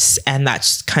flips. And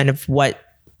that's kind of what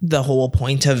the whole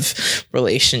point of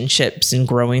relationships and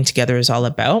growing together is all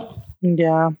about.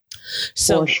 Yeah.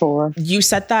 So for sure. You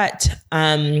said that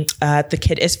the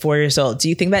kid is 4 years old. Do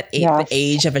you think that the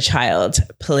age of a child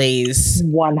plays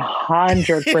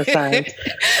 100%?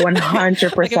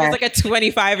 100%. Like if it's like a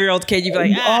 25-year-old kid, you'd be like,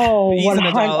 he's an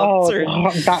adult.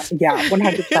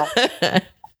 100%.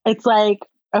 It's like,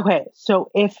 okay, so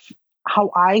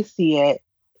how I see it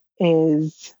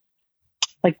is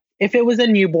like if it was a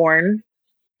newborn,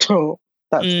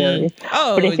 that's scary.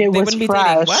 Oh, but if it was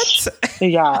fresh, what?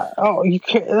 Yeah. Oh, you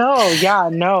could. Oh, yeah.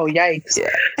 No, yikes.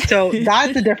 Yeah. So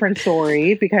that's a different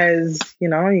story because you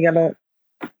gotta.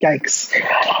 Yikes.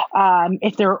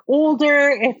 If they're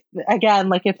older, if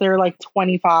they're like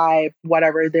 25,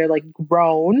 whatever, they're like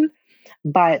grown,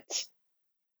 but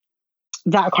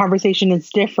that conversation is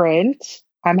different.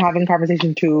 I'm having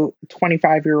conversation to a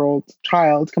 25-year-old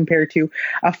child compared to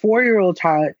a 4-year-old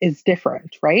child is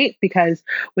different, right? Because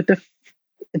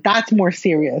that's more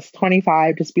serious.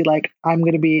 25, just be like, I'm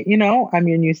going to be, I'm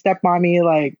your new stepmommy.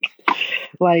 Like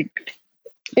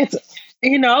it's,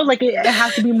 it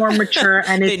has to be more mature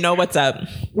and they know what's up.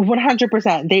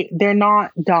 100%. They're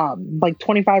not dumb. Like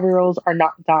 25-year-olds are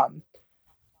not dumb.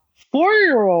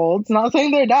 4-year-olds, not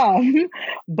saying they're dumb,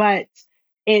 but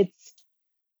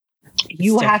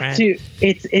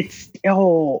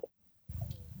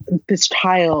this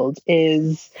child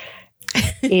is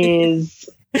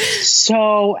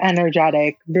so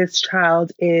energetic. This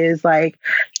child is like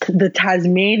the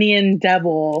Tasmanian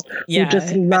devil who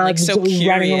just loves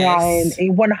running around.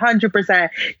 100%.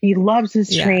 He loves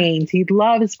his trains. He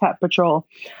loves Pet Patrol.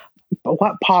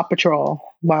 What Paw Patrol?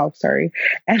 Wow, sorry.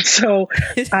 And so,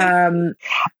 so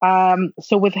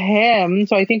with him,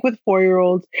 I think with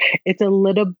 4-year-olds,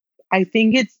 I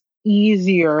think it's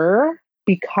easier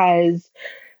because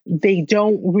they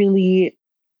don't really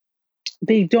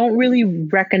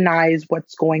recognize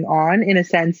what's going on, in a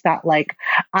sense that like,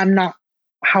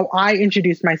 how I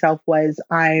introduced myself was,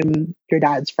 I'm your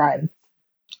dad's friend.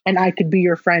 and I could be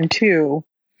your friend too.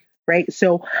 Right.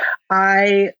 So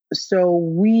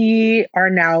we are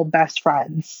now best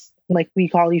friends. Like we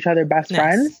call each other best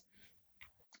friends.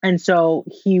 And so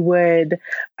he would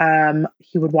want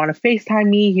to FaceTime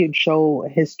me. He would show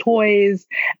his toys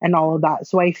and all of that.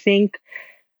 So I think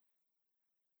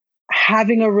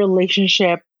having a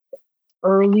relationship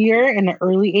earlier in an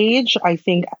early age, I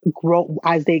think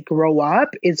as they grow up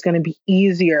is going to be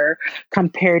easier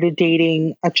compared to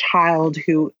dating a child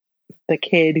the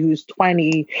kid who's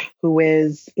 20, who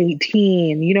is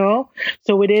 18, you know?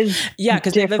 So it is. Yeah,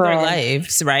 because they live their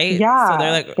lives, right? Yeah. So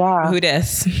they're like, who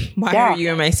this? Why are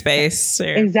you in my space?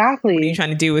 Or, exactly. What are you trying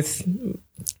to do with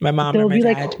my mom They'll or my be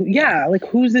dad? like,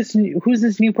 who's this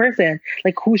new person?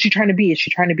 Like, who is she trying to be? Is she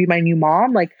trying to be my new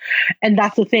mom? Like, and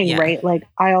that's the thing, right? Like,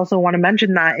 I also want to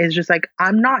mention that is just like,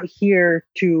 I'm not here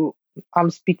to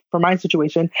speak for my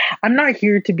situation. I'm not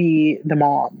here to be the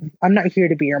mom. I'm not here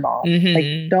to be your mom. Mm-hmm.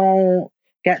 Like, don't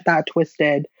get that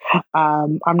twisted.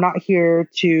 I'm not here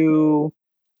to,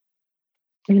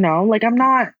 like, I'm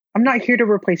not here to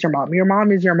replace your mom. Your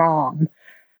mom is your mom.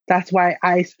 That's why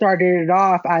I started it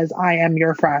off as I am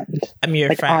your friend. I'm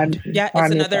your friend. It's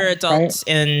another adult, right?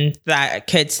 In that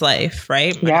kid's life,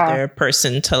 right? Another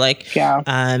person to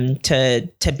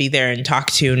to be there and talk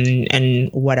to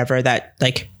and whatever that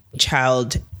like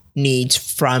child needs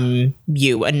from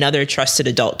you. Another trusted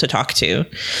adult to talk to,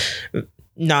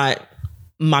 not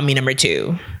mommy number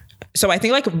two. So I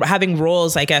think like having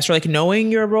roles, I guess, or like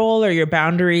knowing your role or your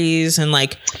boundaries and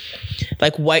like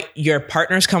what your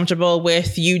partner's comfortable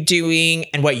with you doing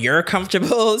and what you're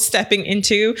comfortable stepping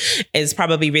into is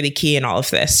probably really key in all of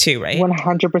this too, right?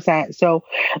 100%. So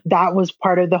that was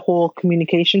part of the whole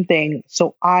communication thing.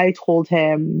 So I told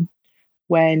him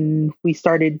when we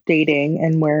started dating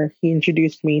and where he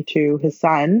introduced me to his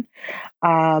son,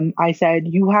 I said,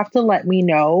 you have to let me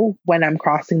know when I'm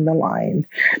crossing the line,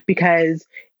 because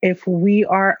if we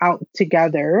are out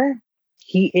together,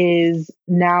 he is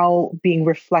now being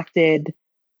reflected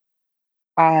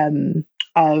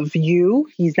of you.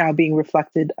 He's now being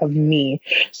reflected of me.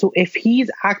 So if he's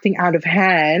acting out of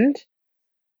hand,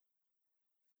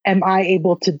 am I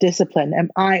able to discipline?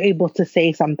 Am I able to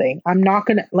say something? I'm not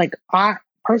going to,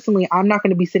 I'm not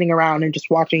going to be sitting around and just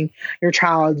watching your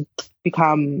child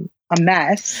become a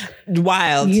mess.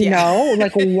 Wild. You know,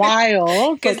 like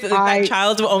wild. Because that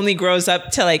child only grows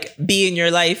up to like be in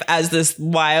your life as this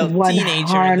wild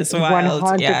teenager. This wild.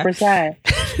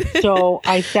 100%. So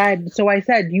I said,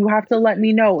 you have to let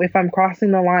me know if I'm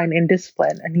crossing the line in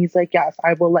discipline. And he's like, yes,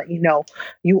 I will let you know.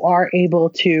 You are able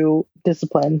to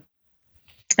discipline.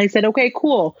 I said, okay,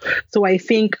 cool. So I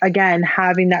think, again,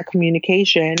 having that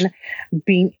communication,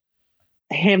 being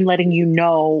him letting you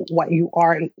know what you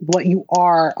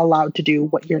are allowed to do,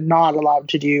 what you're not allowed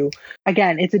to do.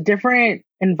 Again, it's a different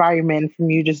environment from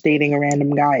you just dating a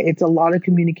random guy. It's a lot of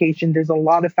communication. There's a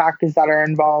lot of factors that are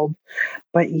involved.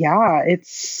 But yeah,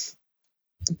 it's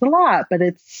a lot. But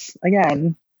it's,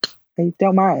 again, I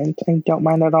don't mind. I don't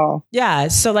mind at all. Yeah.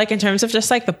 So like in terms of just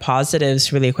like the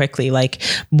positives really quickly, like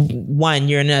one,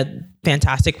 you're in a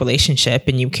fantastic relationship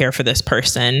and you care for this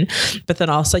person, but then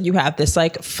also you have this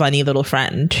like funny little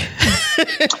friend.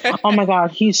 Oh my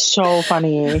God. He's so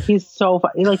funny. He's so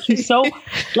funny. He's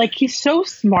so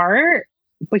smart,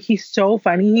 but he's so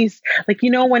funny. He's like,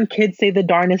 when kids say the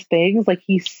darnest things, like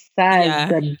he says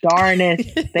the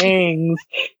darnest things.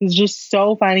 He's just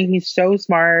so funny. He's so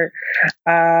smart.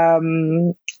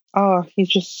 He's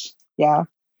just, yeah.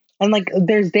 And like,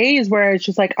 there's days where it's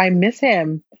just like, I miss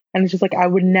him. And it's just like, I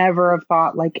would never have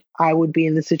thought like I would be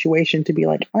in the situation to be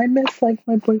like, I miss like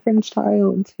my boyfriend's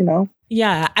child,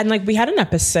 Yeah. And like we had an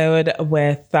episode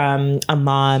with a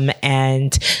mom,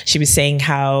 and she was saying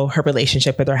how her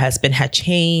relationship with her husband had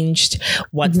changed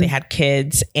once they had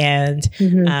kids. And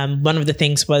one of the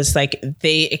things was like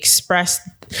the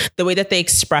way that they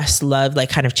expressed love like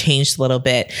kind of changed a little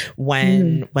bit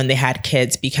when they had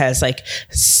kids, because like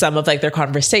some of like their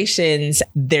conversations,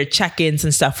 their check-ins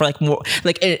and stuff were like more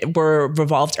like it were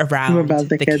revolved around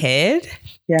the kid.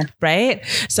 Yeah. Right.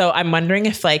 So I'm wondering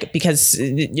if like, because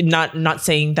not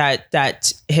saying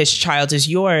that his child is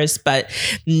yours, but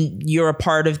you're a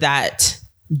part of that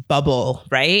bubble.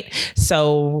 Right.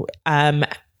 So,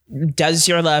 does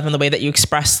your love and the way that you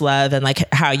express love and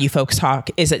like how you folks talk,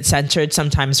 is it centered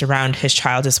sometimes around his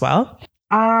child as well?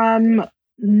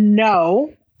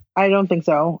 No, I don't think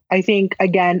so. I think,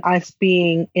 again, us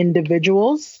being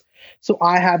individuals. So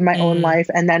I have my own life.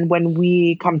 And then when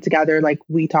we come together, like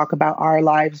we talk about our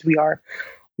lives, we are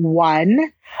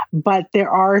one. But there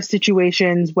are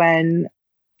situations when,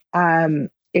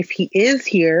 if he is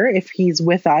here, if he's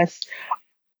with us,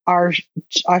 us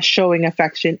showing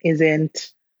affection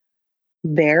isn't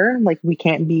there. Like, we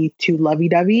can't be too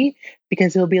lovey-dovey,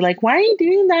 because he'll be like, why are you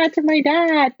doing that to my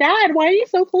dad? Dad, why are you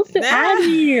so close to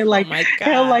Abby? Like,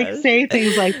 he'll like say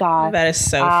things like that. That is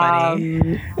so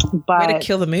funny. But way to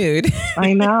kill the mood.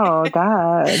 I know,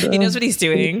 God. He knows what he's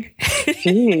doing.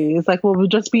 Jeez. Like,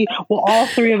 all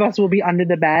three of us will be under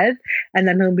the bed, and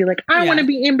then he'll be like, I want to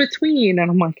be in between. And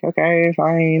I'm like, okay,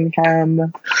 fine.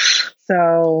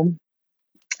 So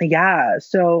yeah.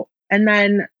 So, and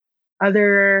then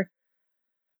other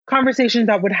conversations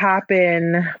that would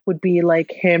happen would be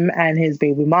like him and his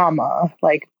baby mama.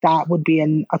 Like, that would be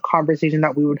a conversation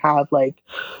that we would have like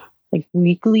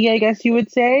weekly, I guess you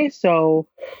would say. So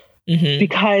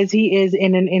because he is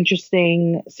in an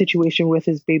interesting situation with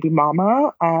his baby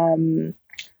mama,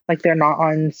 like they're not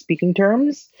on speaking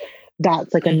terms,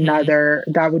 that's like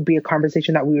that would be a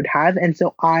conversation that we would have. And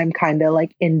so I'm kind of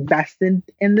like invested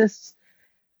in this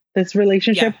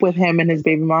relationship with him and his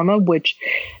baby mama, which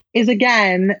is,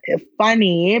 again,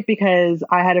 funny, because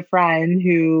I had a friend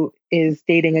who is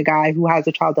dating a guy who has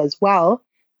a child as well.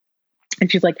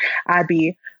 And she's like,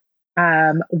 Abby,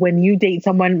 when you date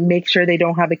someone, make sure they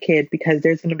don't have a kid, because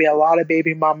there's going to be a lot of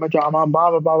baby mama drama,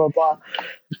 blah, blah, blah, blah, blah.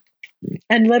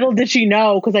 And little did she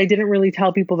know, because I didn't really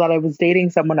tell people that I was dating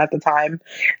someone at the time.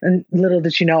 And little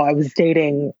did she know I was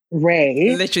dating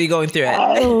Ray. Literally going through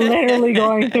it. Literally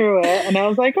going through it. And I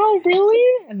was like, oh,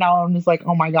 really? And now I'm just like,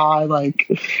 oh my God, like,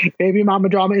 baby mama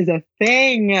drama is a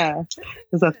thing.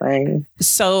 It's a thing.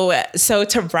 So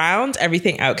to round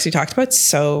everything out, because we talked about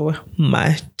so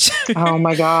much. Oh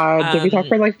my God. Did we talk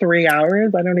for like 3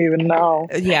 hours? I don't even know.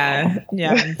 Yeah.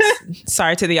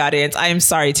 Sorry to the audience. I am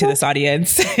sorry to this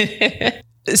audience.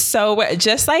 So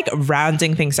just like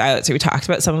rounding things out. So we talked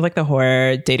about some of like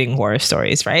the dating horror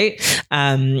stories, right?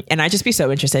 And I'd just be so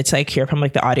interested to like hear from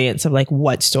like the audience of like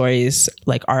what stories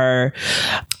like are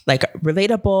like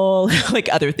relatable,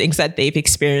 like other things that they've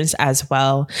experienced as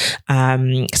well.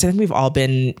 Because I think we've all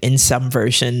been in some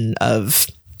version of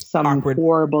some awkward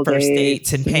horrible first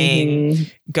dates and pain,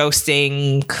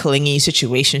 ghosting, clingy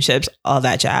situationships, all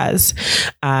that jazz.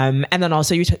 And then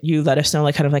also you let us know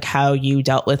like kind of like how you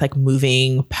dealt with like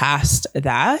moving past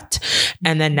that.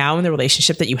 And then now in the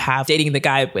relationship that you have, dating the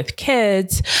guy with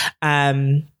kids,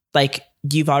 like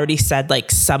you've already said like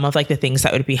some of like the things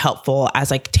that would be helpful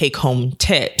as like take home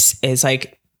tips is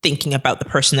like thinking about the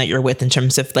person that you're with in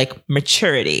terms of like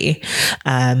maturity.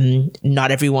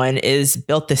 Not everyone is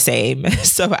built the same.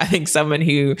 So I think someone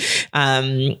who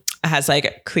has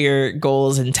like clear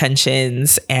goals,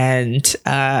 intentions, and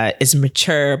is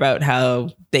mature about how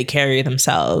they carry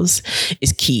themselves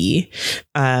is key.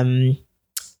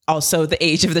 Also, the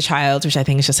age of the child, which I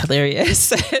think is just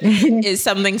hilarious, is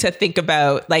something to think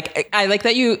about. Like, I like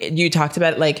that you talked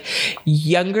about like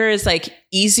younger is like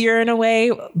easier in a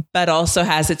way, but also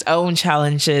has its own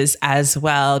challenges as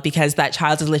well, because that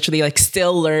child is literally like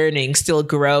still learning, still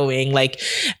growing, like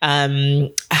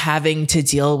having to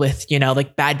deal with, you know,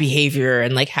 like bad behavior,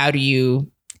 and like how do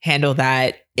you handle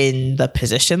that in the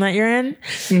position that you're in?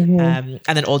 And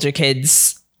then older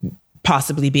kids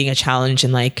possibly being a challenge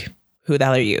in like, who the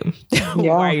hell are you?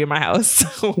 Why are you in my house?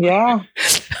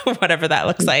 Whatever that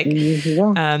looks like.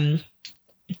 And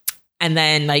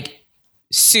then like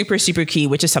super, super key,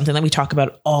 which is something that we talk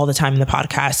about all the time in the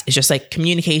podcast, is just like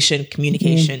communication.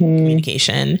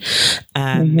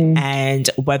 And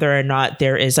whether or not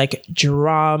there is like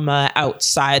drama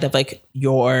outside of like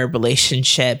your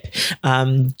relationship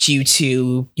due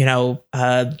to, you know,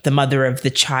 the mother of the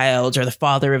child or the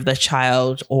father of the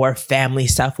child or family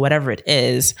stuff, whatever it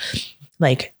is,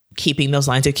 like keeping those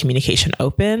lines of communication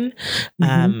open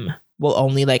will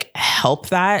only like help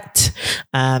that.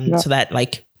 So that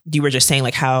like, you were just saying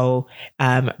like how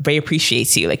Ray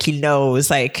appreciates you. Like he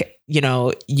knows like, you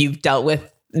know, you've dealt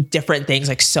with different things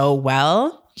like so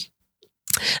well.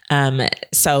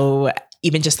 So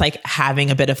even just like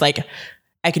having a bit of like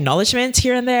acknowledgement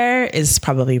here and there is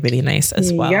probably really nice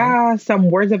as well. Yeah. Some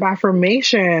words of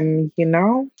affirmation, you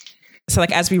know? So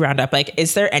like, as we round up, like,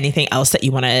 is there anything else that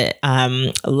you want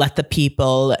to let the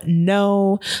people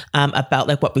know about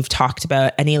like what we've talked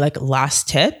about? Any like last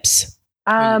tips?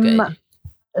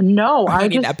 No, I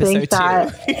just think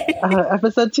that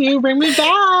episode 2, bring me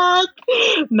back.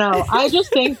 No, I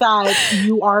just think that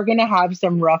you are going to have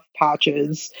some rough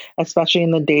patches, especially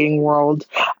in the dating world.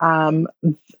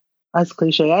 As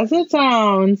cliche as it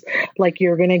sounds, like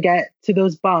you're going to get to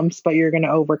those bumps, but you're going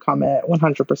to overcome it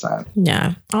 100%.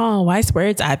 Yeah. Oh, wise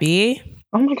words, Abby.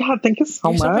 Oh my God, thank you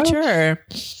so much. So mature.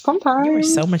 Sometimes. You were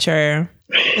so mature.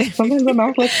 Sometimes I'm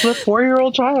act like the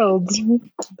 4-year-old child.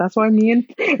 That's why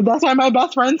my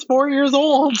best friend's 4 years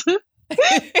old.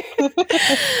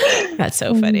 That's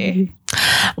so funny.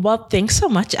 Well, thanks so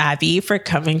much, Abby, for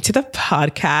coming to the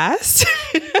podcast.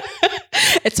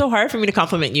 It's so hard for me to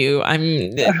compliment you.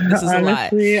 This is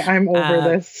honestly, a lot. I'm over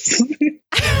this.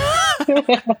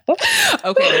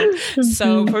 Okay.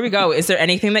 So before we go, is there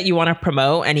anything that you want to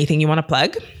promote? Anything you want to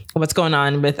plug? What's going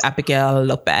on with Abigail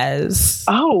Lopez?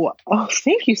 Oh,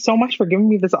 thank you so much for giving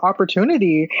me this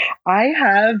opportunity. I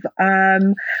have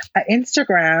an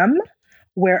Instagram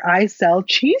where I sell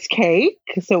cheesecake.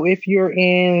 So if you're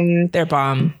in... They're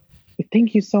bomb.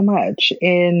 Thank you so much.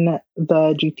 In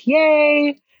the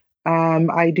GTA,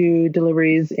 I do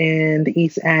deliveries in the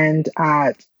East End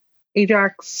at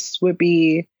Ajax,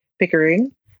 Whitby,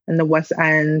 Pickering, and the West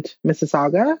End,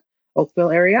 Mississauga,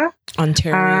 Oakville area.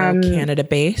 Ontario, Canada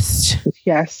based.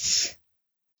 Yes,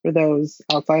 for those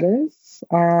outsiders.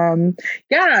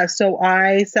 So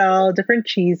I sell different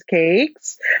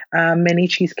cheesecakes, mini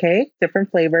cheesecake,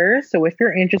 different flavors. So if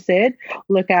you're interested,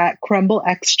 look at Crumble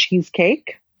X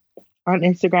Cheesecake on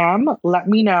Instagram. Let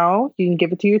me know. You can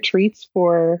give it to your treats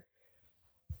for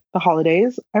the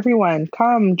holidays. Everyone,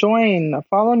 come join,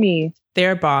 follow me.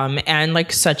 They're bomb and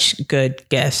like such good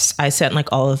gifts. I sent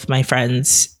like all of my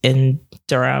friends in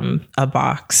Durham a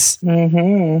box,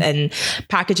 and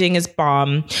packaging is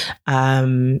bomb.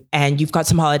 And you've got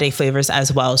some holiday flavors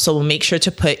as well. So we'll make sure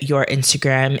to put your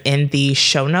Instagram in the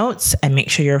show notes and make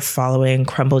sure you're following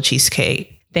Crumble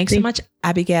Cheesecake. Thanks so much,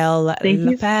 Abigail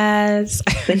Lopez.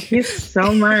 Thank you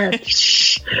so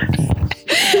much.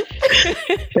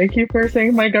 Thank you for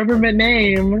saying my government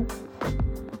name.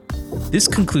 This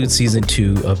concludes season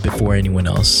 2 of Before Anyone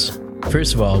Else.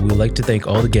 First of all, we'd like to thank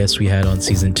all the guests we had on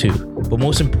season 2. But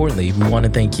most importantly, we want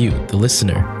to thank you, the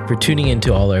listener, for tuning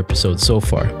into all our episodes so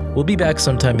far. We'll be back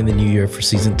sometime in the new year for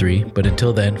season 3, but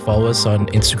until then, follow us on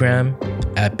Instagram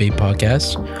at Babe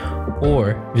Podcast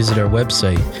or visit our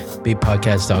website,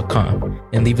 babepodcast.com,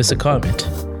 and leave us a comment.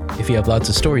 If you have lots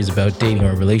of stories about dating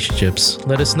or relationships,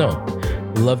 let us know.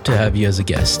 We'd love to have you as a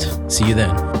guest. See you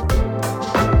then.